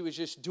time, and she was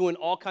just doing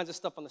all kinds of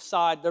stuff on the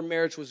side. Their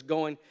marriage was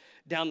going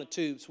down the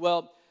tubes.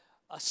 Well,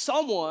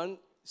 someone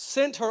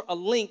sent her a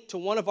link to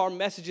one of our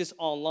messages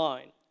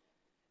online.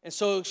 And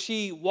so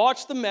she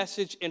watched the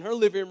message in her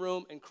living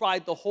room and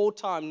cried the whole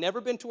time.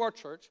 Never been to our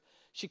church.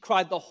 She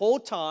cried the whole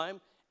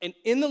time, and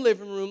in the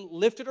living room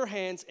lifted her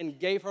hands and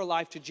gave her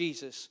life to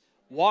Jesus,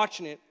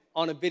 watching it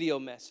on a video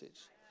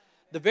message.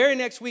 The very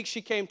next week,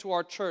 she came to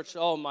our church.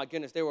 Oh, my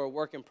goodness, they were a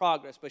work in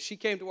progress. But she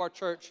came to our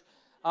church.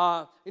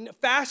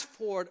 Fast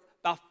forward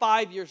about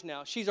 5 years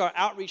now. She's our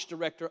outreach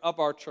director of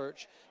our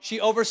church. She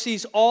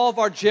oversees all of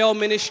our jail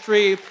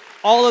ministry,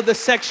 all of the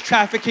sex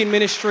trafficking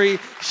ministry.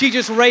 She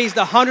just raised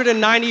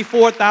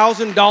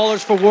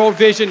 $194,000 for World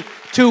Vision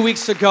 2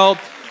 weeks ago.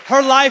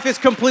 Her life is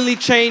completely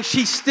changed.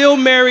 She's still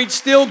married,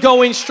 still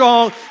going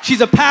strong.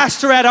 She's a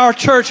pastor at our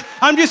church.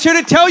 I'm just here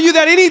to tell you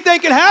that anything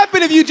can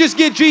happen if you just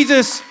get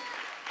Jesus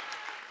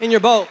in your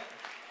boat.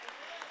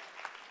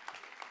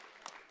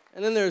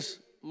 And then there's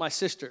my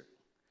sister.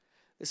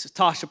 This is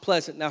Tasha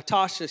Pleasant. Now,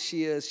 Tasha,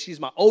 she's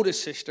my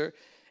oldest sister,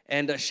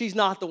 and she's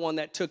not the one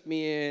that took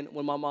me in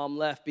when my mom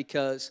left,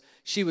 because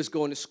she was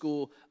going to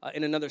school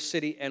in another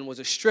city and was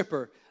a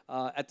stripper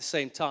at the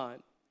same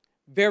time.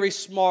 Very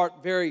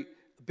smart, very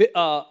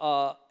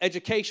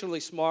educationally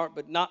smart,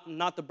 but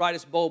not the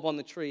brightest bulb on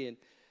the tree.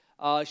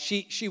 And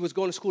she was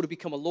going to school to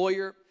become a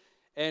lawyer.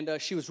 And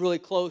she was really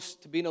close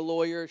to being a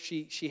lawyer.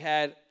 She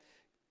had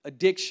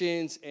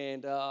addictions,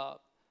 and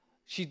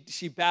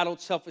she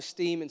battled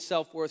self-esteem and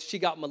self-worth. She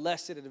got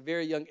molested at a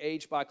very young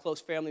age by a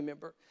close family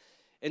member.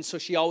 And so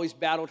she always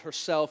battled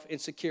herself,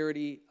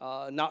 insecurity,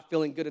 not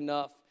feeling good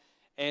enough.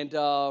 And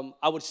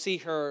I would see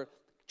her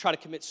try to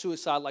commit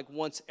suicide like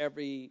once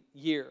every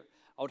year.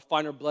 I would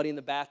find her bloody in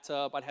the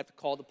bathtub. I'd have to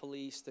call the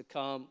police to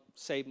come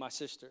save my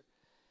sister.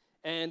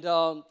 And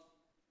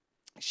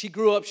she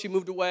grew up, she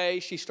moved away,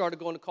 she started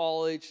going to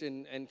college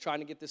and trying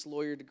to get this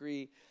lawyer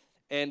degree,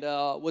 and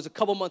was a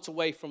couple months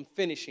away from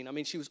finishing. I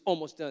mean, she was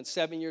almost done,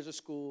 7 years of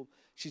school.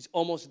 She's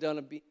almost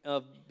done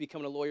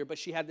becoming a lawyer, but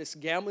she had this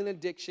gambling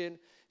addiction.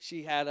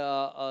 She had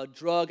a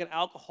drug and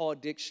alcohol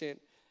addiction,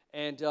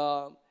 and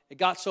it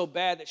got so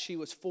bad that she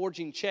was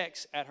forging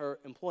checks at her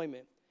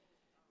employment.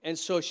 And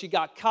so she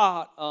got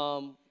caught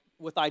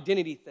with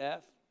identity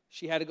theft.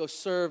 She had to go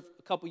serve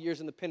a couple years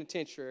in the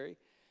penitentiary.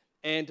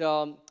 And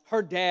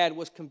her dad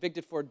was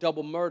convicted for a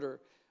double murder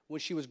when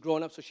she was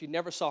growing up, so she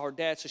never saw her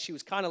dad. So she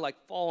was kind of like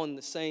following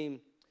the same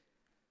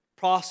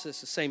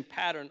process, the same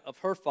pattern of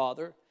her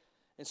father.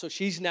 And so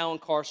she's now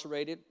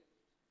incarcerated,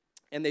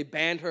 and they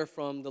banned her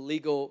from the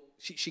legal,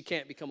 she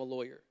can't become a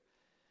lawyer.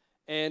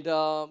 And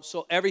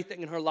so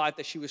everything in her life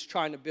that she was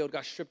trying to build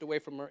got stripped away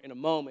from her in a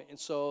moment. And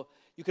so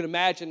you can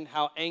imagine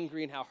how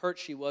angry and how hurt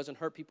she was, and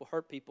hurt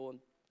people. And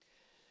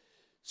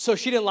so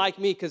she didn't like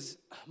me because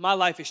my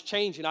life is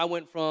changing. I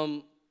went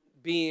from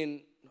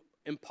being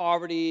in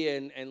poverty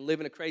and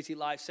living a crazy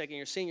life, second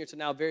year senior, to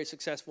now very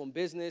successful in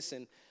business.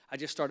 And I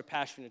just started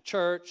pastoring a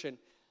church. And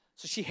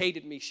so she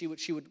hated me. She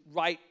would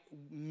write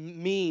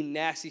mean,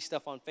 nasty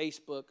stuff on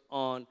Facebook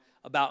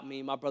about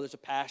me. My brother's a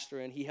pastor,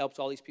 and he helps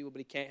all these people, but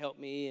he can't help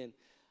me. And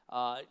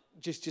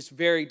just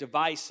very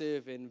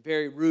divisive and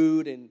very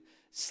rude and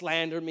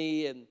slander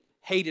me and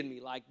hated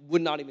me, like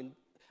would not even.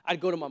 I'd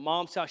go to my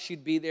mom's house,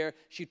 she'd be there,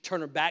 she'd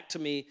turn her back to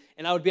me,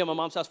 and I would be at my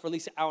mom's house for at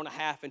least an hour and a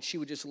half, and she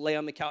would just lay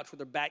on the couch with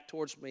her back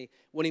towards me,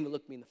 wouldn't even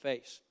look me in the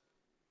face.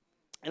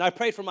 And I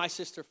prayed for my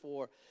sister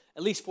for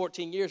at least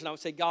 14 years, and I would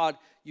say, God,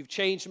 you've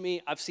changed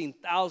me. I've seen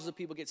thousands of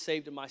people get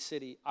saved in my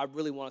city. I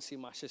really want to see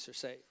my sister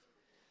saved.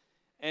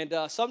 And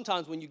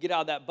sometimes when you get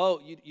out of that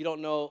boat, you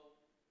don't know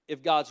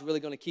if God's really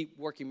going to keep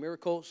working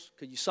miracles,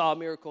 because you saw a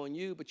miracle in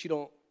you, but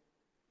you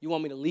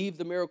want me to leave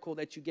the miracle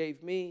that you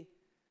gave me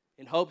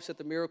in hopes that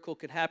the miracle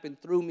could happen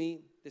through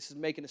me. This is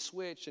making a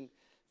switch. And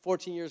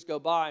 14 years go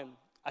by, and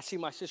I see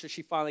my sister.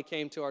 She finally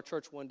came to our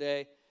church one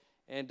day,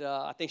 and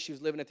I think she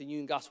was living at the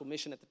Union Gospel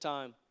Mission at the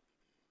time,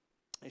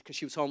 because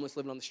she was homeless,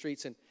 living on the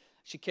streets. And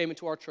she came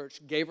into our church,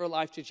 gave her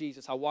life to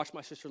Jesus. I watched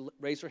my sister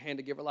raise her hand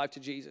to give her life to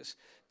Jesus.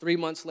 3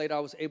 months later, I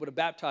was able to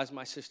baptize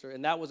my sister,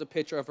 and that was a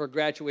picture of her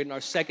graduating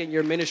our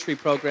second-year ministry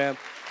program.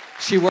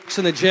 She works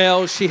in the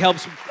jails. She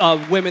helps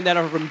women that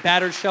are in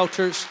battered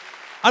shelters.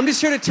 I'm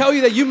just here to tell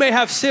you that you may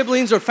have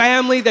siblings or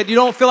family that you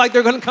don't feel like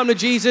they're going to come to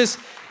Jesus.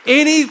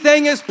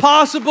 Anything is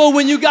possible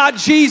when you got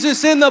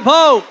Jesus in the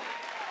boat.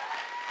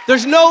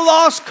 There's no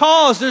lost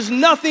cause. There's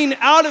nothing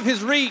out of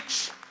his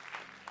reach.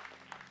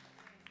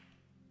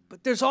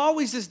 But there's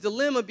always this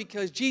dilemma,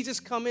 because Jesus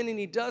comes in and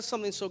he does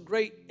something so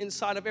great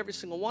inside of every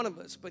single one of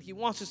us, but he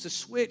wants us to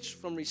switch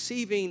from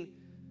receiving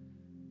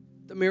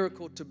the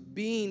miracle to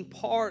being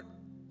part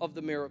of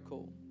the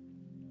miracle.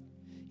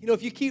 You know,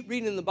 if you keep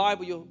reading in the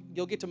Bible,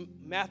 you'll get to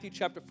Matthew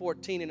chapter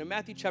 14. And in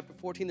Matthew chapter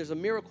 14, there's a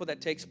miracle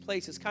that takes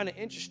place. It's kind of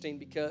interesting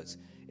because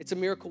it's a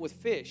miracle with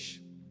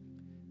fish.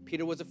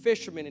 Peter was a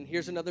fisherman, and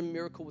here's another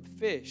miracle with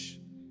fish.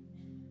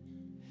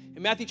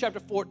 In Matthew chapter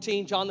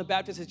 14, John the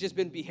Baptist has just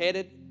been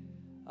beheaded.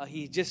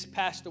 He just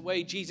passed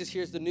away. Jesus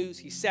hears the news.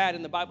 He's sad,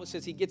 and the Bible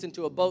says he gets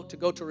into a boat to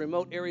go to a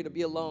remote area to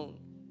be alone.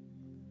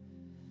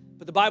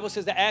 But the Bible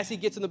says that as he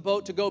gets in the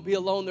boat to go be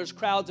alone, there's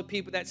crowds of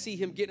people that see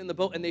him get in the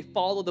boat, and they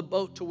follow the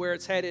boat to where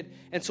it's headed.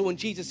 And so when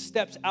Jesus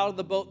steps out of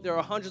the boat, there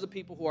are hundreds of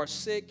people who are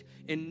sick,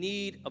 in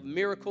need of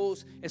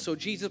miracles. And so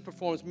Jesus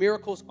performs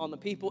miracles on the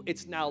people.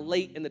 It's now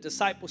late, and the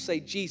disciples say,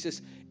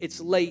 Jesus,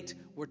 it's late.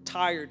 We're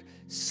tired.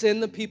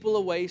 Send the people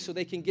away so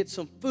they can get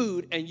some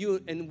food,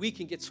 and we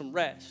can get some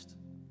rest.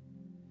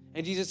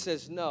 And Jesus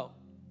says, no,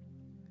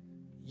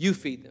 you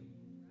feed them.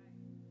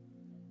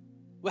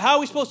 Well, how are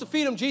we supposed to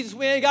feed them, Jesus?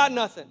 We ain't got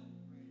nothing.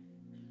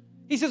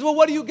 He says, well,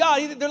 what do you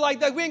got? They're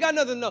like, we ain't got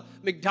nothing. No,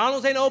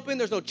 McDonald's ain't open.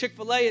 There's no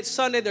Chick-fil-A. It's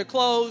Sunday. They're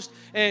closed.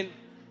 And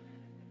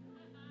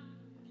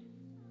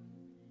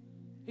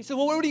he said,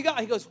 well, what do you got?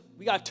 He goes,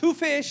 we got 2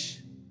 fish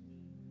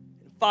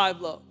and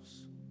 5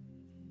 loaves.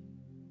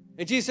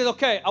 And Jesus says,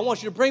 okay, I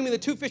want you to bring me the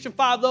 2 fish and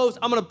 5 loaves.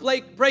 I'm going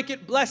to break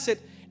it, bless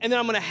it, and then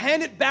I'm going to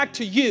hand it back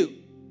to you.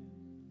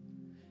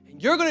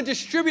 And you're going to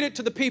distribute it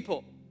to the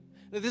people.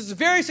 Now, this is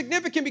very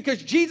significant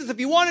because Jesus, if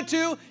he wanted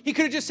to, he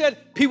could have just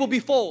said, people be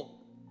full.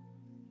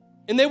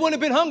 And they wouldn't have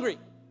been hungry.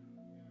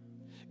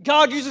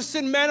 God used to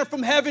send manna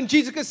from heaven.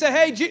 Jesus could say,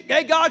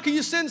 hey, God, can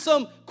you send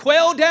some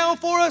quail down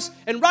for us?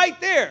 And right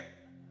there,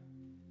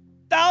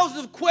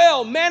 thousands of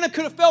quail, manna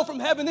could have fell from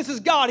heaven. This is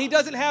God. He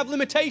doesn't have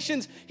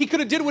limitations. He could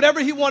have did whatever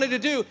he wanted to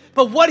do.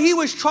 But what he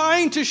was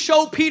trying to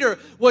show Peter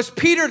was,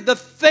 Peter, the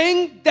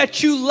thing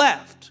that you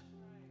left,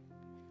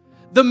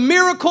 the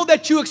miracle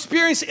that you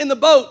experienced in the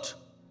boat,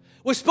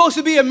 was supposed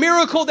to be a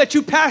miracle that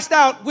you passed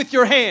out with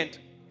your hand.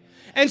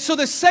 And so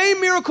the same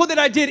miracle that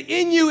I did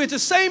in you is the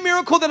same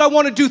miracle that I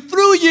want to do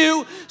through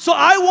you. So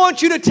I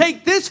want you to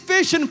take this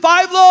fish and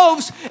 5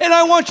 loaves, and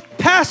I want you to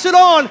pass it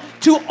on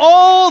to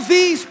all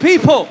these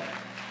people.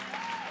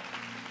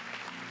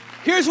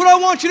 Here's what I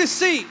want you to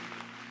see.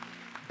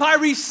 By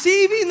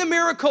receiving the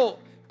miracle,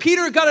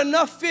 Peter got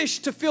enough fish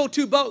to fill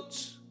 2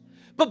 boats.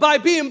 But by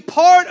being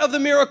part of the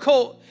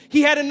miracle,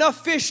 he had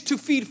enough fish to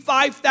feed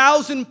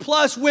 5,000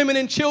 plus women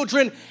and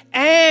children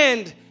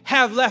and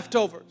have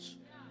leftovers.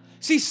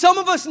 See, some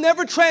of us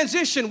never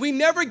transition. We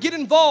never get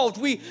involved.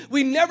 We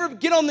never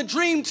get on the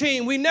dream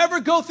team. We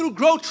never go through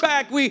growth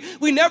track. We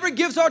never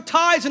gives our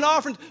tithes and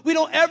offerings. We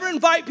don't ever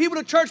invite people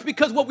to church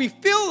because what we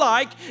feel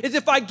like is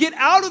if I get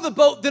out of the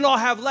boat, then I'll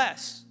have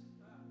less.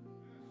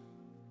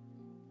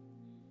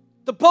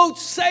 The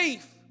boat's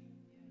safe.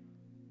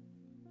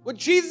 What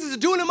Jesus is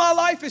doing in my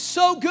life is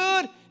so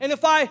good, and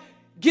if I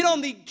get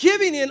on the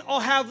giving end, I'll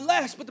have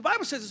less. But the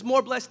Bible says it's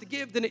more blessed to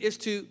give than it is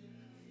to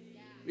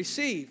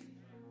receive.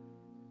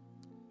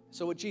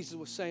 So what Jesus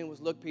was saying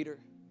was, look, Peter,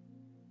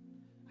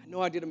 I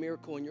know I did a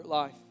miracle in your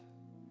life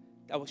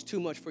that was too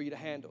much for you to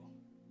handle.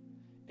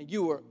 And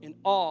you were in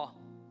awe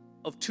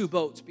of 2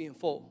 boats being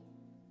full.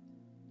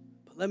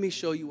 But let me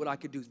show you what I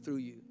could do through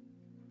you.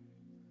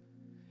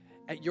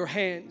 At your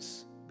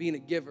hands, being a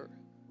giver,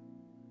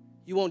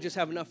 you won't just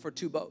have enough for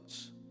 2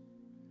 boats.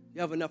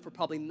 You have enough for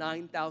probably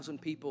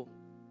 9,000 people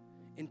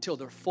until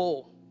they're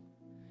full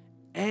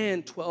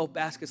and 12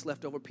 baskets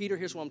left over. Peter,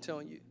 here's what I'm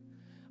telling you.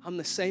 I'm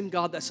the same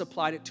God that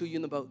supplied it to you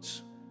in the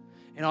boats.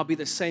 And I'll be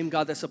the same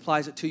God that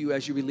supplies it to you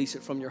as you release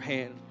it from your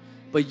hand.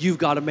 But you've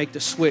got to make the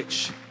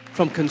switch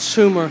from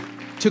consumer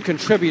to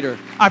contributor.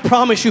 I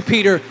promise you,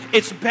 Peter,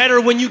 it's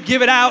better when you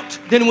give it out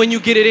than when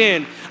you get it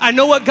in. I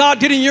know what God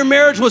did in your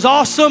marriage was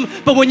awesome,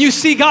 but when you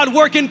see God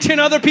work in 10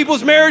 other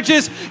people's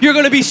marriages, you're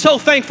going to be so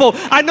thankful.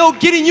 I know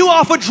getting you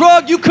off a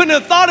drug, you couldn't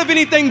have thought of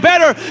anything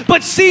better,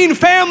 but seeing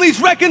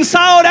families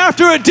reconciled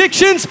after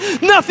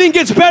addictions, nothing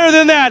gets better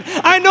than that.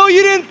 I know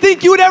you didn't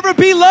think you would ever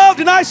be loved,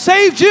 and I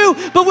saved you,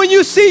 but when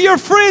you see your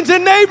friends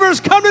and neighbors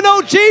come to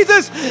know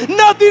Jesus,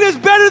 nothing is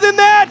better than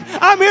that.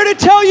 I'm here to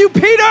tell you,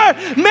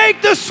 Peter,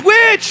 make the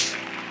switch.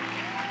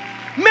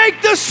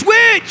 Make the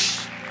switch.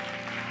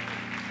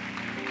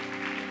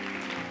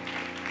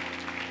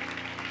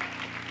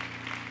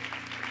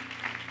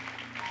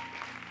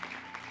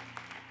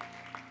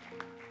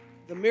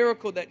 The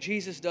miracle that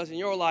Jesus does in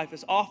your life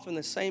is often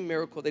the same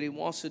miracle that he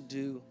wants to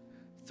do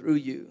through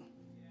you.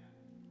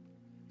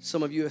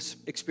 Some of you have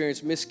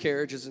experienced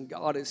miscarriages and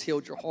God has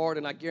healed your heart,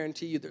 and I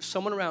guarantee you there's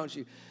someone around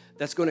you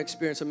that's going to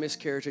experience a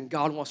miscarriage, and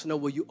God wants to know,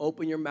 will you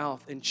open your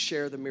mouth and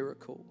share the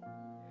miracle?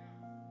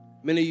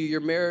 Many of you,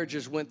 your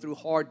marriages went through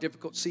hard,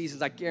 difficult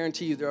seasons. I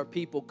guarantee you there are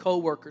people,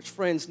 co-workers,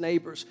 friends,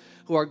 neighbors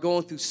who are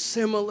going through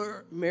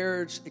similar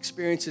marriage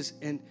experiences,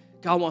 and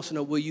God wants to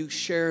know, will you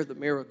share the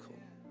miracle?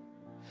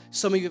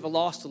 Some of you have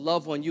lost a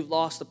loved one. You've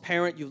lost a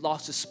parent. You've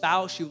lost a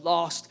spouse. You've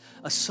lost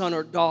a son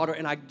or daughter,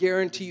 and I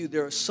guarantee you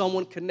there is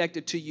someone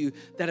connected to you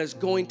that is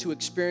going to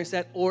experience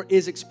that or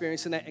is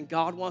experiencing that, and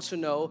God wants to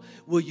know,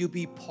 will you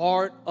be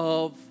part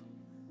of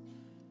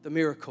the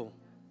miracle?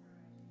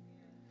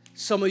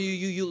 Some of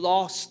you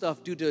lost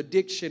stuff due to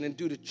addiction and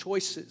due to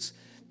choices,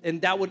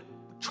 and that would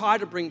try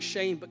to bring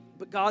shame,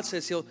 but God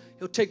says he'll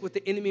take what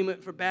the enemy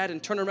meant for bad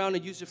and turn around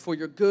and use it for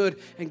your good,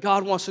 and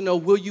God wants to know,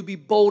 will you be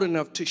bold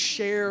enough to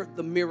share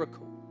the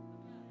miracle?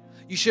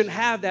 You shouldn't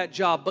have that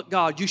job, but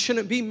God. You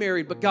shouldn't be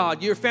married, but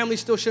God. Your family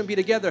still shouldn't be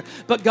together,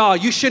 but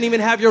God. You shouldn't even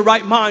have your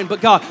right mind,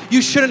 but God.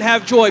 You shouldn't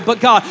have joy,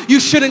 but God. You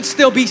shouldn't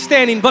still be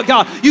standing, but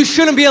God. You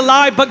shouldn't be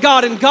alive, but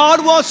God. And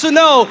God wants to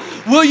know,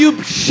 will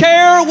you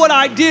share what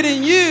I did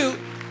in you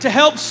to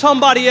help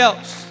somebody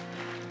else?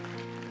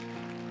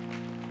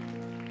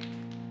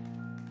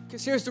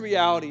 Because here's the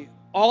reality.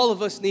 All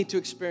of us need to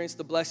experience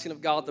the blessing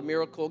of God, the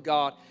miracle of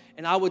God.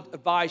 And I would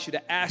advise you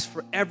to ask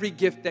for every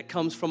gift that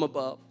comes from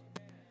above.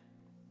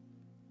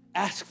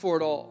 Ask for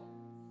it all.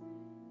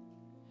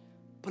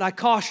 But I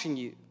caution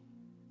you,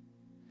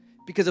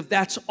 because if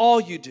that's all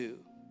you do,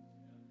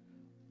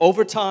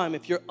 over time,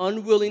 if you're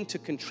unwilling to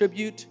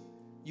contribute,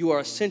 you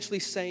are essentially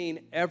saying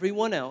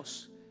everyone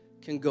else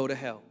can go to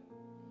hell.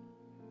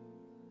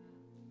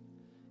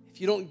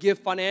 If you don't give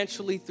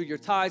financially through your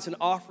tithes and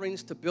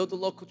offerings to build the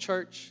local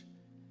church,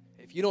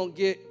 if you don't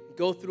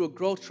go through a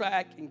growth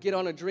track and get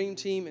on a dream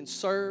team and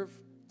serve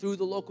through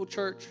the local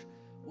church,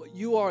 what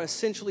you are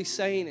essentially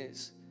saying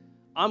is,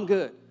 I'm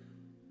good.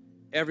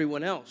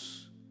 Everyone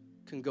else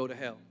can go to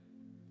hell.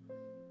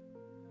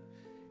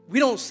 We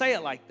don't say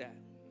it like that,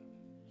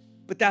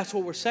 but that's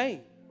what we're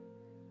saying.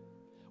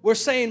 We're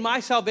saying my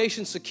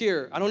salvation's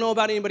secure. I don't know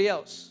about anybody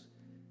else.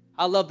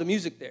 I love the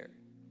music there.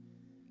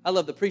 I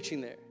love the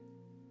preaching there.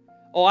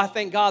 Oh, I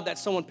thank God that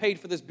someone paid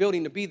for this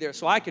building to be there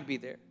so I could be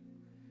there.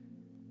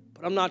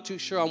 But I'm not too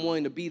sure I'm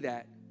willing to be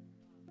that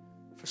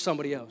for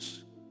somebody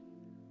else.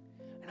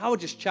 And I would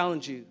just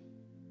challenge you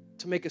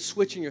to make a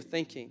switch in your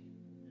thinking.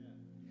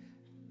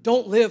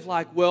 Don't live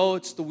like, well,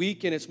 it's the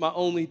weekend, it's my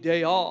only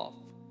day off.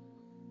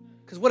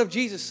 Because what if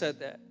Jesus said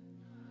that?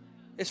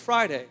 It's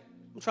Friday.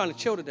 I'm trying to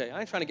chill today. I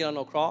ain't trying to get on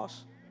no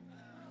cross.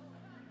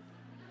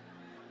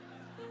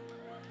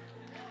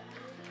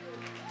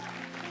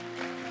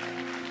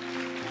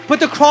 But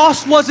the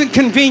cross wasn't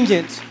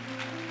convenient.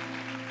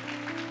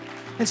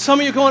 And some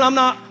of you are going,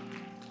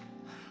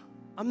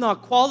 I'm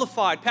not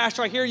qualified.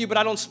 Pastor, I hear you, but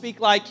I don't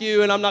speak like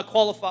you, and I'm not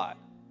qualified.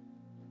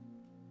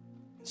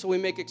 So we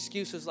make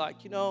excuses like,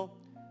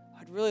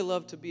 I'd really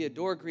love to be a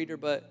door greeter,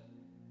 but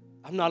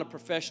I'm not a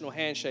professional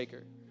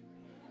handshaker.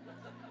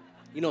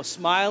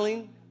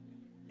 Smiling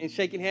and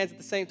shaking hands at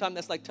the same time,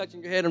 that's like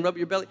touching your head and rubbing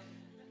your belly.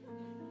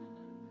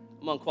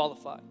 I'm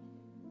unqualified.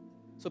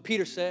 So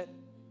Peter said,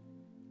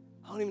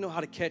 I don't even know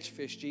how to catch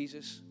fish,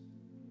 Jesus.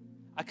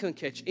 I couldn't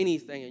catch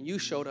anything, and you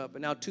showed up,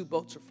 and now 2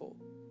 boats are full.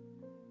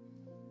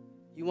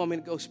 You want me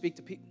to go speak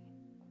to people?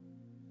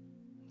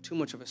 I'm too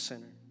much of a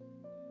sinner.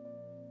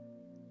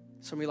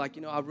 Some of you are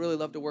like, I'd really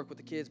love to work with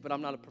the kids, but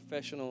I'm not a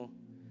professional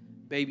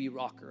baby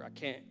rocker. I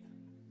can't.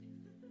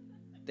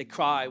 They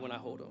cry when I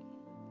hold them.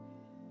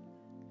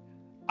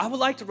 I would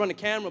like to run a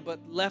camera, but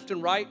left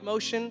and right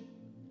motion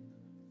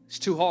is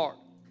too hard.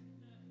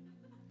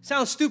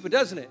 Sounds stupid,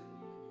 doesn't it?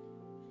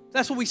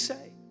 That's what we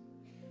say.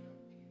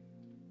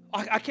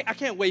 I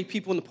can't wave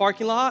people in the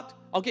parking lot.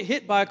 I'll get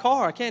hit by a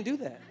car. I can't do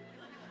that.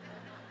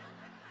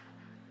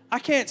 I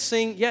can't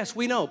sing. Yes,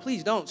 we know.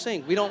 Please don't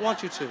sing. We don't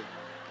want you to.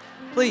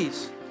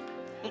 Please.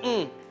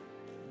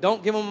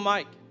 Don't give them a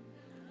mic.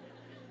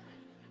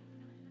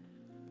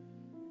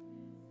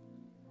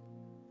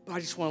 But I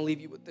just want to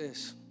leave you with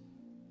this.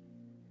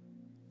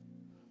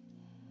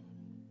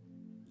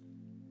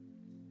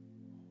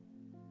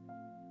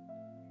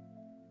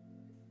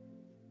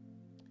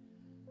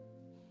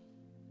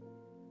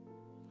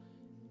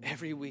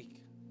 Every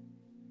week,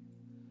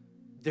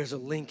 there's a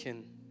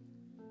Lincoln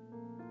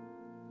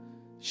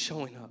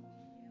showing up.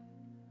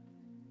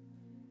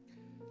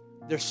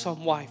 There's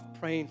some wife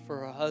praying for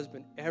her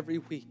husband every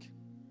week.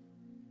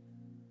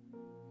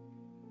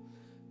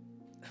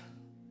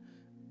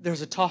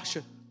 There's a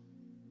Tasha.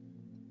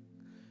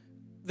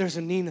 There's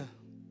a Nina.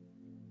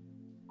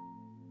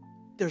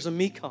 There's a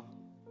Micahn.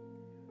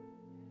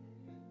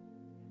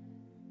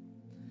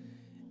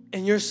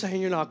 And you're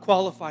saying you're not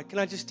qualified. Can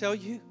I just tell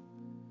you?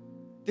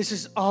 This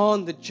is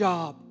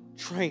on-the-job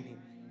training.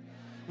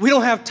 We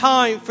don't have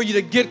time for you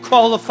to get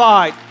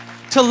qualified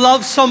to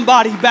love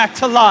somebody back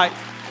to life.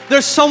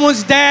 There's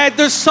someone's dad,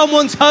 there's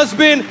someone's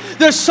husband,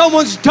 there's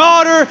someone's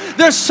daughter,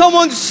 there's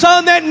someone's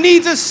son that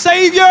needs a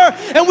Savior,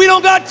 and we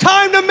don't got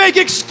time to make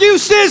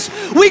excuses.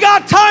 We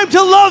got time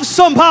to love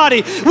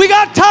somebody. We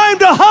got time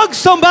to hug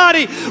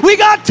somebody. We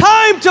got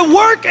time to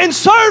work and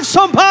serve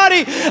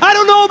somebody. I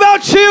don't know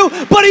about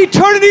you, but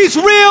eternity is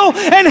real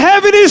and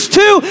heaven is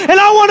too, and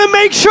I want to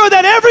make sure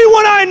that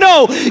everyone I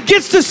know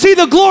gets to see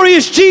the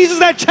glorious Jesus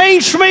that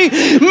changed me.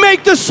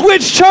 Make the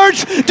switch,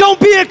 church. Don't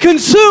be a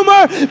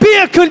consumer, be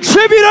a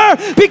contributor.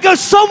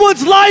 Because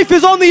someone's life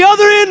is on the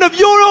other end of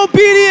your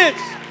obedience.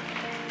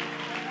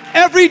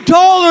 Every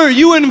dollar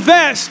you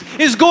invest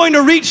is going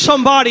to reach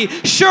somebody.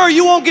 Sure,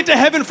 you won't get to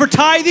heaven for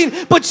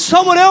tithing, but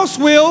someone else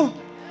will.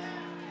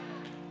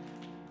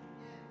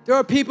 There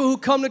are people who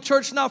come to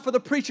church not for the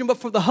preaching, but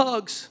for the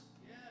hugs.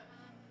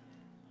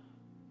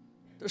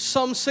 There's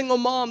some single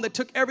mom that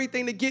took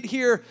everything to get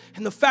here,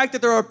 and the fact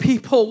that there are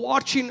people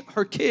watching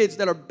her kids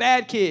that are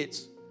bad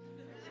kids,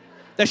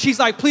 that she's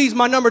like, please,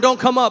 my number, don't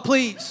come up,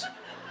 please.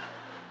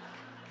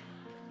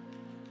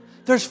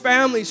 There's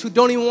families who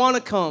don't even want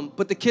to come,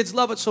 but the kids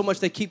love it so much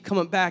they keep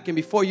coming back, and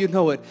before you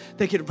know it,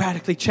 they get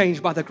radically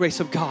changed by the grace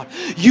of God.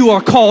 You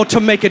are called to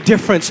make a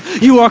difference.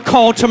 You are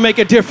called to make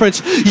a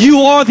difference.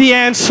 You are the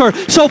answer.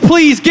 So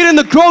please get in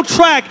the growth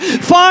track.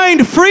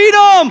 Find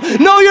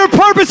freedom. Know your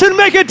purpose and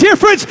make a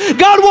difference.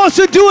 God wants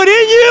to do it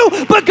in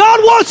you, but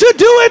God wants to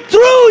do it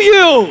through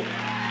you.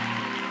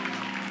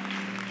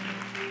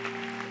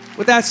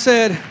 With that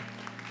said,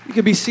 you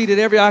can be seated,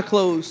 every eye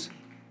closed,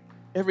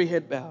 every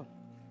head bowed.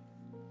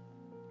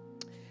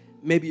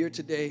 Maybe you're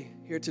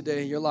here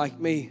today, you're like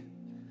me.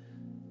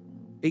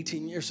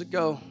 18 years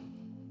ago,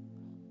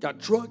 got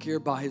drugged here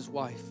by his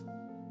wife.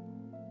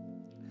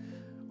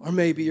 Or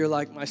maybe you're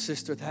like my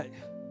sister, that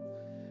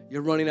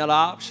you're running out of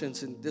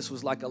options and this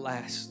was like a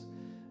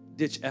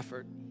last-ditch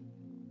effort.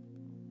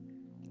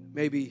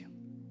 Maybe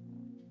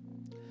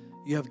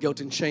you have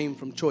guilt and shame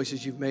from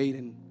choices you've made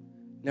and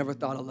never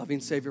thought a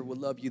loving Savior would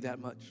love you that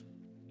much.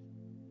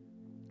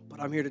 But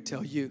I'm here to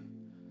tell you,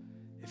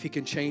 if he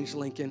can change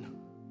Lincoln,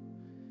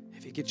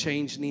 if he could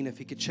change Nina, if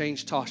he could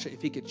change Tasha,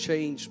 if he could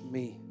change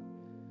me,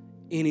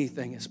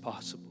 anything is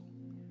possible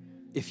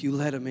if you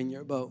let him in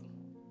your boat.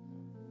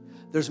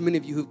 There's many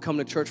of you who've come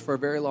to church for a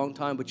very long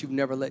time, but you've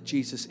never let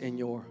Jesus in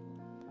your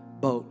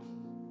boat.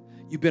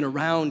 You've been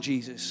around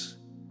Jesus.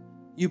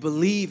 You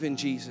believe in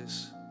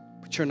Jesus,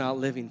 but you're not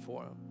living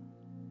for him.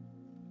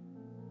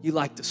 You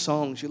like the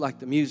songs, you like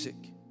the music,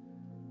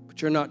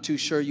 but you're not too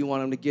sure you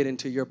want him to get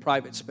into your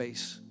private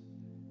space.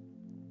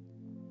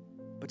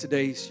 But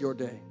today's your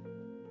day.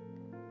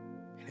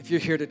 If you're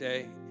here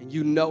today and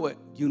you know it,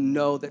 you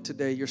know that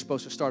today you're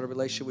supposed to start a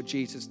relationship with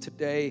Jesus.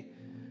 Today,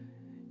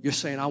 you're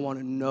saying, I want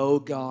to know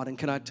God. And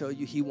can I tell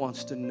you, he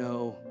wants to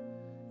know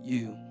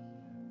you.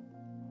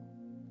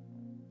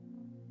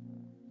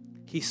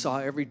 He saw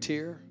every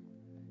tear.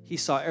 He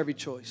saw every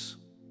choice.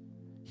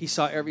 He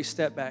saw every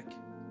step back.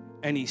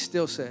 And he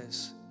still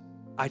says,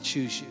 I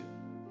choose you.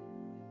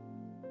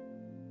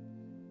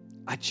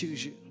 I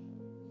choose you.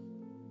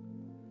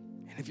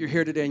 And if you're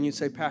here today and you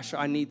say, Pastor,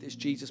 I need this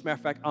Jesus. Matter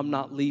of fact, I'm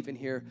not leaving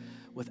here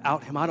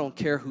without him. I don't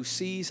care who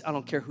sees. I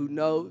don't care who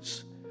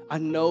knows. I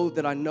know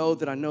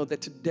that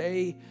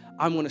today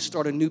I'm going to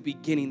start a new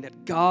beginning,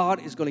 that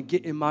God is going to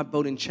get in my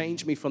boat and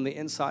change me from the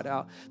inside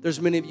out. There's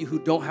many of you who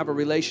don't have a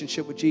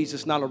relationship with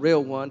Jesus, not a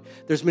real one.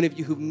 There's many of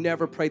you who've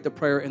never prayed the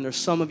prayer, and there's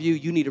some of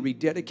you need to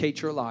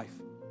rededicate your life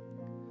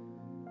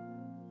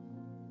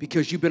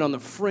because you've been on the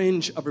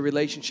fringe of a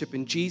relationship,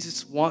 and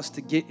Jesus wants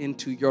to get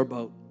into your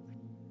boat.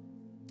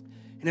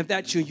 And if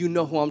that's you, you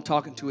know who I'm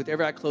talking to. With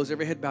every eye closed,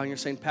 every head bowed, and you're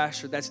saying,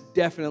 Pastor, that's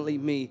definitely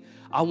me.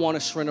 I want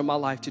to surrender my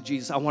life to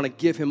Jesus. I want to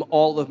give him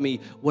all of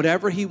me.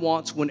 Whatever he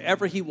wants,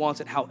 whenever he wants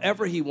it,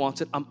 however he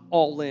wants it, I'm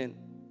all in.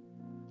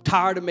 I'm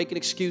tired of making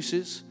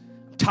excuses.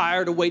 I'm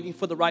tired of waiting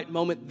for the right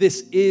moment.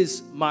 This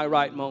is my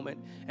right moment,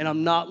 and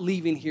I'm not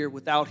leaving here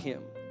without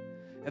him.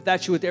 If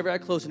that's you, with every eye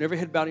closed and every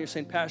head bowed, and you're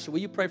saying, Pastor, will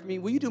you pray for me?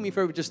 Will you do me a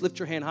favor? Just lift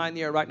your hand high in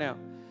the air right now.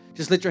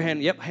 Just lift your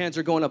hand. Yep, hands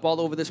are going up all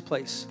over this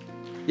place.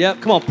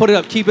 Yep, come on, put it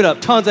up, keep it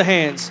up. Tons of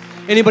hands.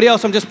 Anybody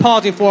else? I'm just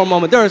pausing for a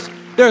moment.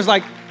 There's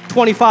like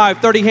 25,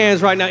 30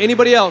 hands right now.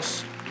 Anybody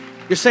else?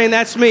 You're saying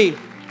that's me.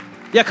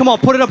 Yeah, come on,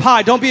 put it up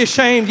high. Don't be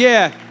ashamed.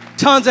 Yeah,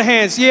 tons of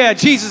hands. Yeah,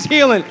 Jesus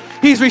healing.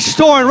 He's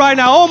restoring right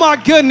now. Oh my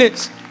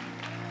goodness.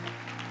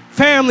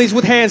 Families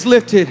with hands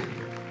lifted.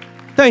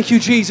 Thank you,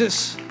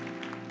 Jesus.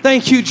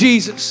 Thank you,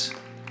 Jesus.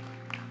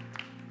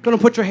 Gonna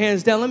put your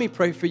hands down. Let me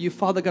pray for you.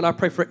 Father God, I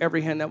pray for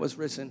every hand that was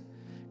risen.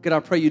 God, I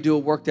pray you do a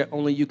work that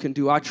only you can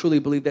do. I truly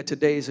believe that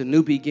today is a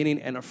new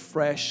beginning and a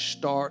fresh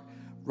start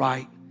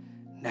right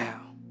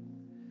now.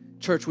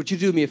 Church, would you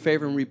do me a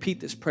favor and repeat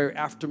this prayer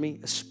after me,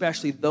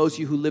 especially those of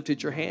you who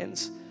lifted your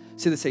hands?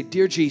 Say,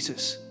 Dear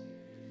Jesus,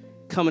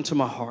 come into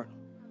my heart.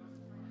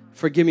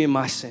 Forgive me of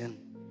my sin.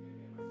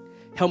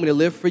 Help me to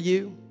live for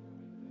you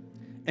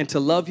and to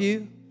love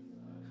you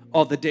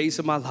all the days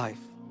of my life.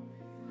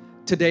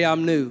 Today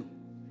I'm new.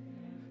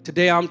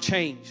 Today I'm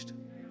changed.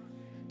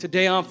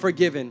 Today I'm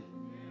forgiven.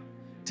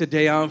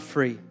 Today I'm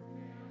free.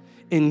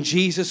 In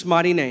Jesus'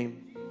 mighty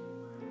name,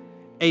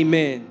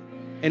 amen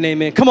and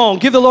amen. Come on,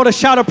 give the Lord a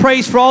shout of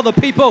praise for all the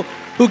people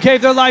who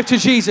gave their life to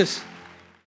Jesus.